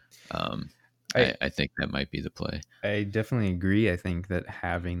are. I I think that might be the play. I definitely agree. I think that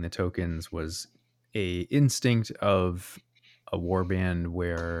having the tokens was a instinct of a warband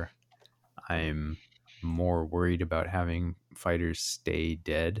where I'm more worried about having fighters stay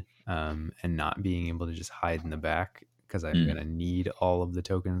dead, and not being able to just hide in the back because I'm Mm, gonna need all of the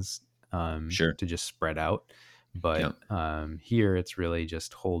tokens, sure. to just spread out. But Yep. here it's really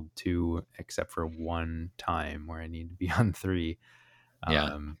just hold two, except for one time where I need to be on three. Yeah.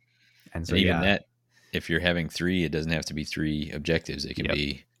 Um, and so And even yeah, that, if you're having three, it doesn't have to be three objectives. It can yep,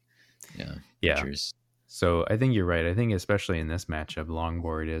 be, yeah, yeah. creatures. So I think you're right. I think especially in this matchup,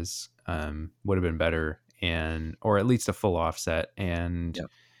 longboard is would have been better, and or at least a full offset. And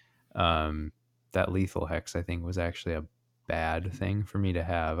Yep. um, that lethal hex I think was actually a bad thing for me to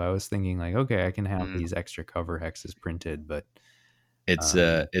have. I was thinking like, okay, I can have Mm. these extra cover hexes printed, but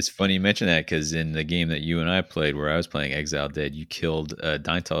It's funny you mention that because in the game that you and I played, where I was playing Exile Dead, you killed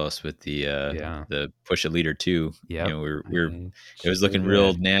Deintalos with yeah, the push a leader two. You yep, know, we're I it was sure looking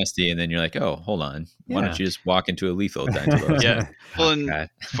real did. nasty, and then you're like, oh, hold on, why don't Yeah. you just walk into a lethal Deintalos? Yeah. Oh Well, and God,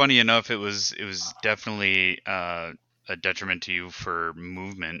 funny enough, it was definitely a detriment to you for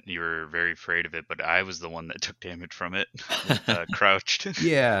movement. You were very afraid of it, but I was the one that took damage from it with crouched.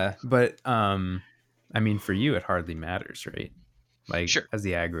 Yeah, but I mean, for you, it hardly matters, right? Like Sure. as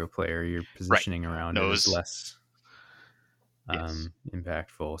the aggro player, your Right. positioning around No, it it is was less yes.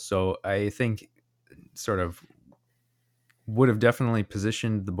 impactful. So I think sort of would have definitely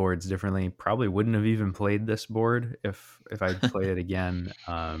positioned the boards differently. Probably wouldn't have even played this board if I'd played it again.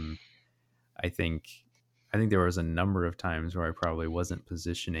 I think I think there was a number of times where I probably wasn't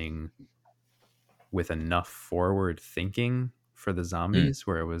positioning with enough forward thinking for the Mm, zombies,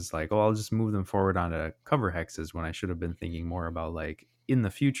 where it was like, oh, I'll just move them forward onto cover hexes, when I should have been thinking more about like in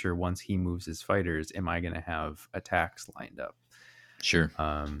the future, once he moves his fighters, am I going to have attacks lined up? sure.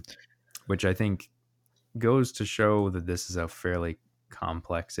 Um, which I think goes to show that this is a fairly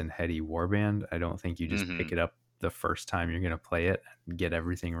complex and heady warband. I don't think you just pick Mhm. it up the first time you're going to play it and get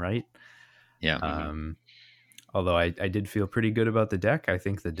everything right. Yeah. Mhm. Um, although I did feel pretty good about the deck. I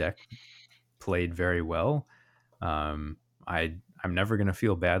think the deck played very well. Um, I'm never going to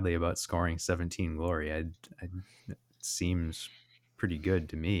feel badly about scoring 17 glory. It seems pretty good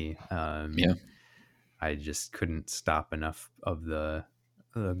to me. Yeah. I just couldn't stop enough of the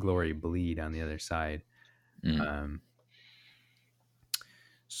glory bleed on the other side. Mm. Um,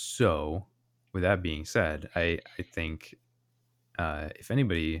 so, with that being said, I think if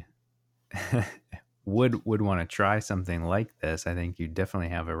anybody would want to try something like this, I think you definitely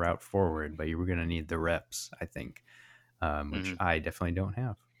have a route forward, but you were going to need the reps, I think, which Mhm. I definitely don't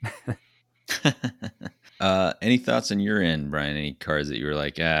have. Any thoughts on your end, Brian? Any cards that you were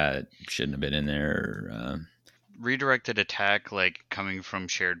like, it shouldn't have been in there? Or, Redirected attack, like coming from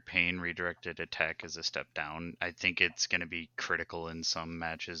shared pain, redirected attack is a step down. I think it's going to be critical in some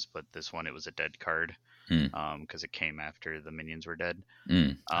matches, but this one it was a dead card mm, because it came after the minions were dead.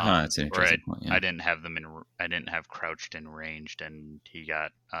 that's an Or I interesting point. Yeah. I didn't have them in I didn't have crouched and ranged, and he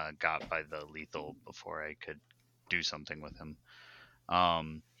got by the lethal before I could do something with him.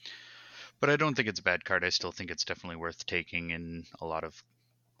 Um, but I don't think it's a bad card. I still think it's definitely worth taking in a lot of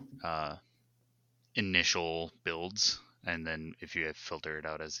uh, initial builds, and then if you filter it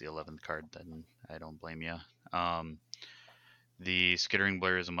out as the 11th card, then I don't blame you. Um, the Skittering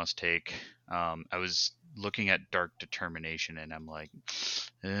Blur is a must take. I was looking at Dark Determination, and I'm like,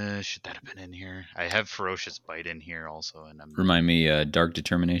 should that have been in here? I have Ferocious Bite in here also, and I'm Remind me, Dark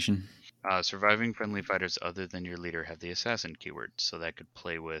Determination. surviving friendly fighters other than your leader have the assassin keyword, so that could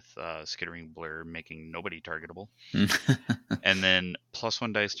play with Skittering Blur, making nobody targetable. And then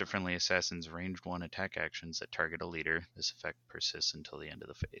 +1 dice to friendly assassins ranged one attack actions that target a leader. This effect persists until the end of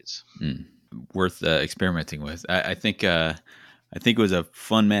the phase. Worth experimenting with. I think it was a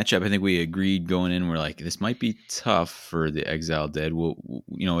fun matchup. I think we agreed going in. We're like, this might be tough for the Exile Dead.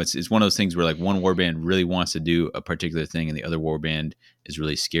 It's one of those things where like one warband really wants to do a particular thing, and the other warband is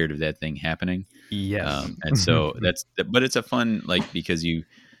really scared of that thing happening. Yes. And so but it's a fun like because you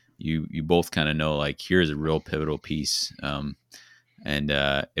both kind of know like here's a real pivotal piece. And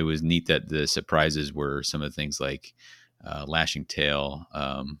it was neat that the surprises were some of the things like Lashing Tail,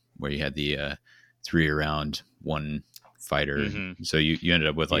 where you had the 3 around 1 fighter. Mm-hmm. So you ended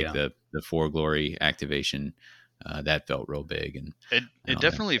up with like Yeah. the 4 glory activation. That felt real big and It all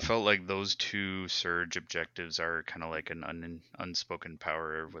that. definitely So, felt like those two surge objectives are kind of like an unspoken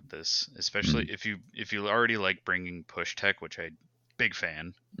power with this, especially mm, if you already like bringing push tech, which I big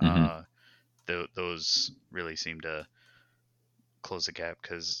fan. mm-hmm. Those really seem to close the gap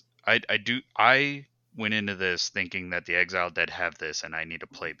because I went into this thinking that the Exile Dead have this and I need to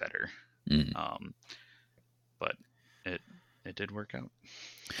play better. Mm. But it did work out.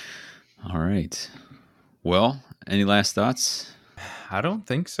 All right. Well, any last thoughts? I don't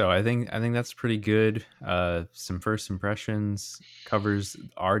think so. I think that's pretty good. Some first impressions, covers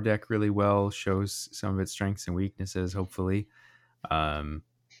our deck really well, shows some of its strengths and weaknesses, hopefully. Um,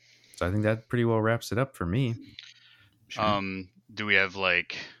 so I think that pretty well wraps it up for me. Sure. Do we have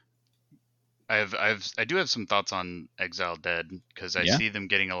like I do have some thoughts on Exile Dead because I Yeah. see them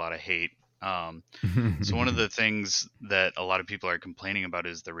getting a lot of hate. So one of the things that a lot of people are complaining about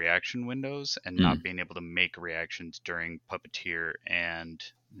is the reaction windows and not Mm. being able to make reactions during Puppeteer and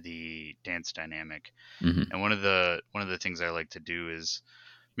the dance dynamic. Hmm. And one of the things I like to do is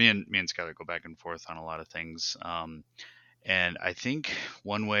me and Skylar go back and forth on a lot of things. And I think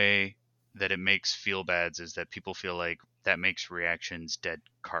one way that it makes feel bads is that people feel like that makes reactions dead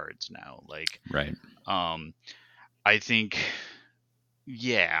cards now. Like, Right. um, I think,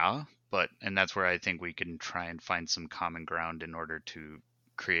 yeah, and that's where I think we can try and find some common ground in order to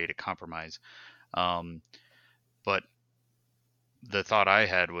create a compromise. Um, but the thought I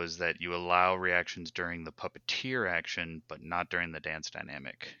had was that you allow reactions during the puppeteer action, but not during the dance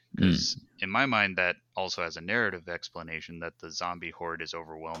dynamic. Mm. Because in my mind, that also has a narrative explanation that the zombie horde is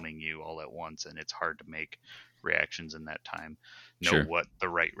overwhelming you all at once, and it's hard to make reactions in that time. Know Sure. what the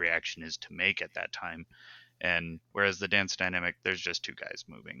right reaction is to make at that time. And whereas the dance dynamic, there's just two guys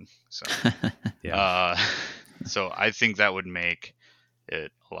moving. So, Yeah. uh, so I think that would make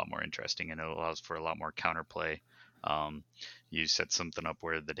it a lot more interesting, and it allows for a lot more counterplay. Um, you set something up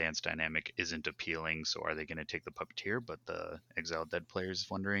where the dance dynamic isn't appealing, so are they going to take the puppeteer? But the Exiled Dead player is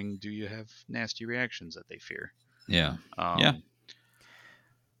wondering, do you have nasty reactions that they fear? Yeah. Yeah. Um,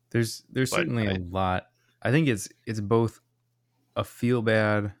 There's but certainly a lot. I think it's both a feel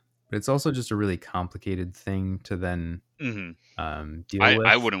bad, but it's also just a really complicated thing to then mhm. deal I with.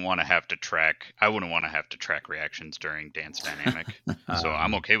 wouldn't want to have to track. I wouldn't want to have to track reactions during dance dynamic. So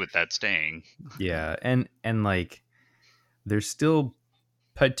I'm Um, okay with that staying. yeah, and like there's still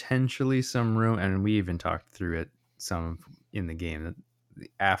potentially some room, and we even talked through it some in the game that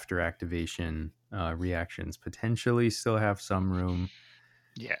the after activation reactions potentially still have some room,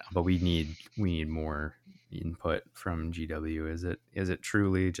 Yeah, but we need more input from GW. Is it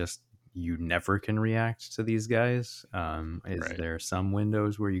truly just you never can react to these guys? Is right. there some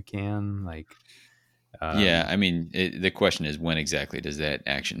windows where you can, like, Yeah. um, I mean, the question is, when exactly does that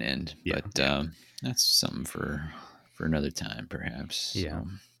action end? yeah, But Yeah, that's something for another time, perhaps. yeah,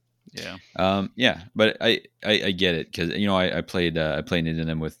 So, yeah, yeah. But I get it because I played into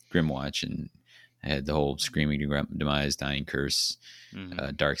them with Grimwatch, and I had the whole Screaming Demise, Dying Curse,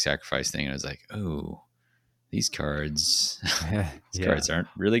 hmm Dark Sacrifice thing, and I was like, oh, these cards, these yeah. cards aren't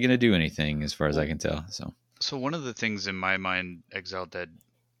really going to do anything as far as I Well, can tell. So, so one of the things in my mind, Exile Dead,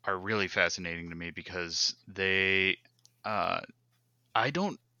 are really fascinating to me because uh, I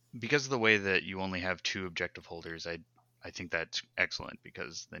don't, because of the way that you only have two objective holders. I think that's excellent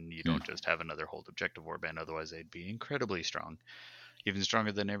because then you mm, don't just have another hold objective warband. Otherwise, they'd be incredibly strong, even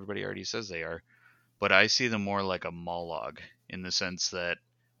stronger than everybody already says they are. But I see them more like a Mollog in the sense that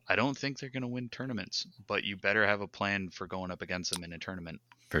I don't think they're going to win tournaments, but you better have a plan for going up against them in a tournament.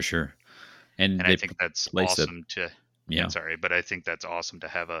 for sure. And And I they think that's place a awesome to, yeah. and sorry, but I think that's awesome to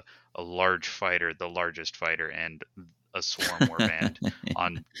have a large fighter, the largest fighter, and a swarm warband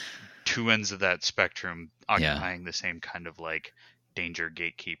on two ends of that spectrum Yeah. occupying the same kind of like danger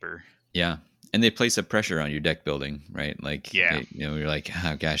gatekeeper. Yeah. And they place a pressure on your deck building, right? Like, Yeah, you're like,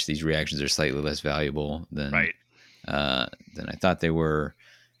 oh gosh, these reactions are slightly less valuable right, than I thought they were,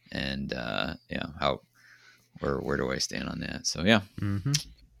 and yeah, how where do I stand on that? So yeah, Mm-hmm.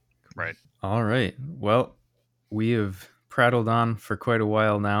 right. All right. Well, we have prattled on for quite a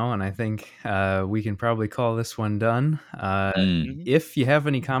while now, and I think we can probably call this one done. mm, hmm If you have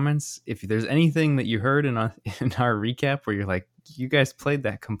any comments, if there's anything that you heard in in our recap where you're like, you guys played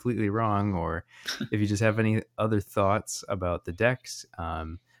that completely wrong, or if you just have any other thoughts about the decks,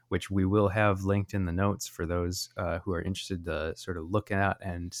 which we will have linked in the notes for those who are interested to sort of look at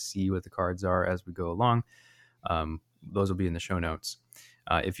and see what the cards are as we go along. Those will be in the show notes.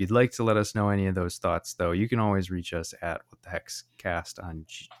 If you'd like to let us know any of those thoughts, though, you can always reach us at What the Hex Cast on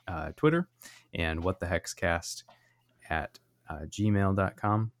Twitter and What the Hex Cast at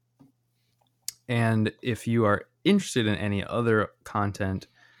gmail.com. And if you are interested in any other content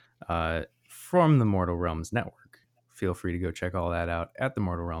from the Mortal Realms Network, feel free to go check all that out at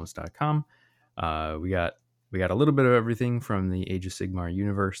themortalrealms.com. We got a little bit of everything from the Age of Sigmar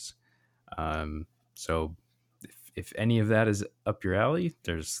universe. So if any of that is up your alley,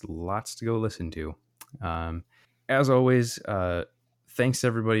 there's lots to go listen to. As always, thanks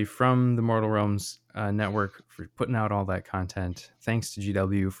everybody from the Mortal Realms network for putting out all that content. Thanks to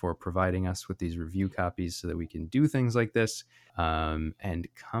GW for providing us with these review copies so that we can do things like this. And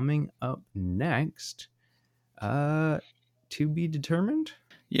coming up next, to be determined.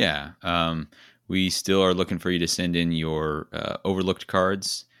 Yeah. We still are looking for you to send in your overlooked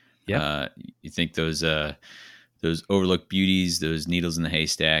cards. Yeah. You think those overlooked beauties, those needles in the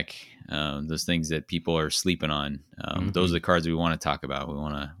haystack, those things that people are sleeping on. Those are the cards we want to talk about.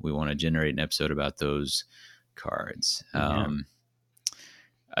 We want to generate an episode about those cards.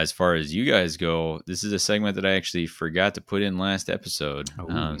 As far as you guys go, this is a segment that I actually forgot to put in last episode.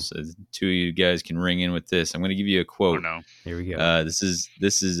 So the two of you guys can ring in with this. I'm going to give you a quote. Oh no! Here we go. This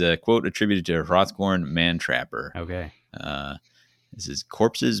is a quote attributed to Hrothgorn Mantrapper. Okay. This is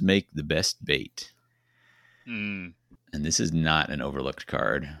corpses make the best bait. Mm. And this is not an overlooked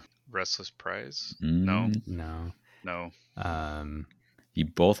card. Restless Prize? No. No. You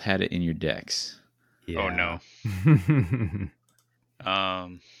both had it in your decks. Yeah. Oh no.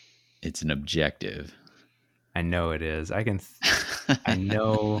 It's an objective. I know it is. I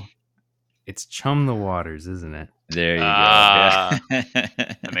know it's Chum the Waters, isn't it? There you go. Yeah.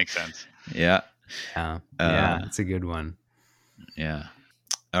 That makes sense. Yeah. Yeah, it's a good one. Yeah.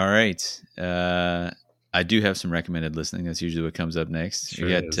 All right. I do have some recommended listening. That's usually what comes up next. Sure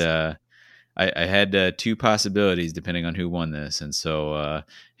We got, I had two possibilities depending on who won this, and so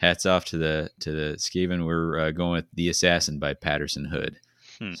hats off to the Skaven. We're going with "The Assassin" by Patterson Hood.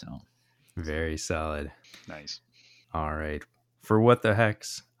 So very solid. Nice. All right. For What the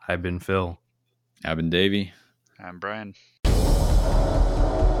Hex, I've been Phil. I've been Davey. I'm Brian.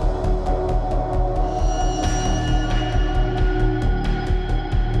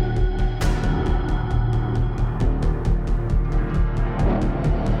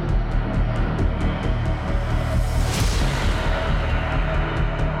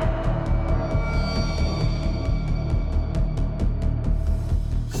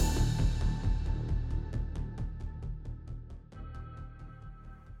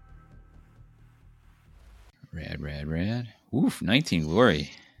 Rad. Oof, 19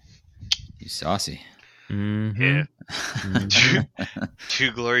 glory. You saucy. Mm-hmm. Yeah.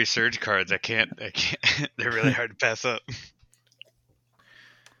 Two glory surge cards. I can't. They're really hard to pass up.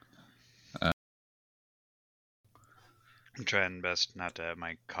 I'm trying best not to have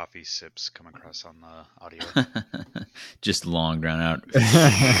my coffee sips come across on the audio. Just long drawn out.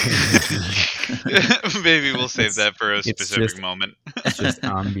 Maybe we'll save that for a specific moment. It's just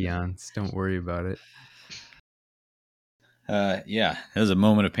ambiance. Don't worry about it. Yeah, there was a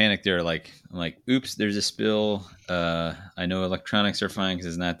moment of panic there. I'm like, oops, there's a spill. I know electronics are fine because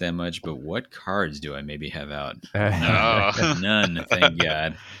it's not that much, but what cards do I maybe have out? None, thank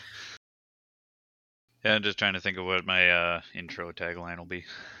God. Yeah, I'm just trying to think of what my intro tagline will be.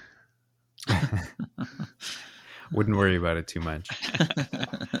 Wouldn't worry about it too much.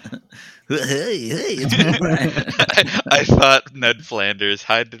 Hey, it's Brian. I thought Ned Flanders,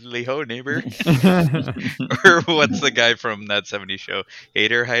 hi diddly ho, neighbor. Or what's the guy from that 70s show?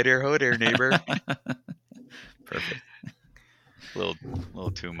 Hater, hider, ho there, neighbor. Perfect. A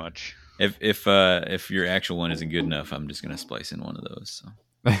little too much. If your actual one isn't good enough, I'm just gonna splice in one of those. So.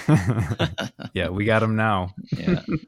 Yeah, we got him now. Yeah.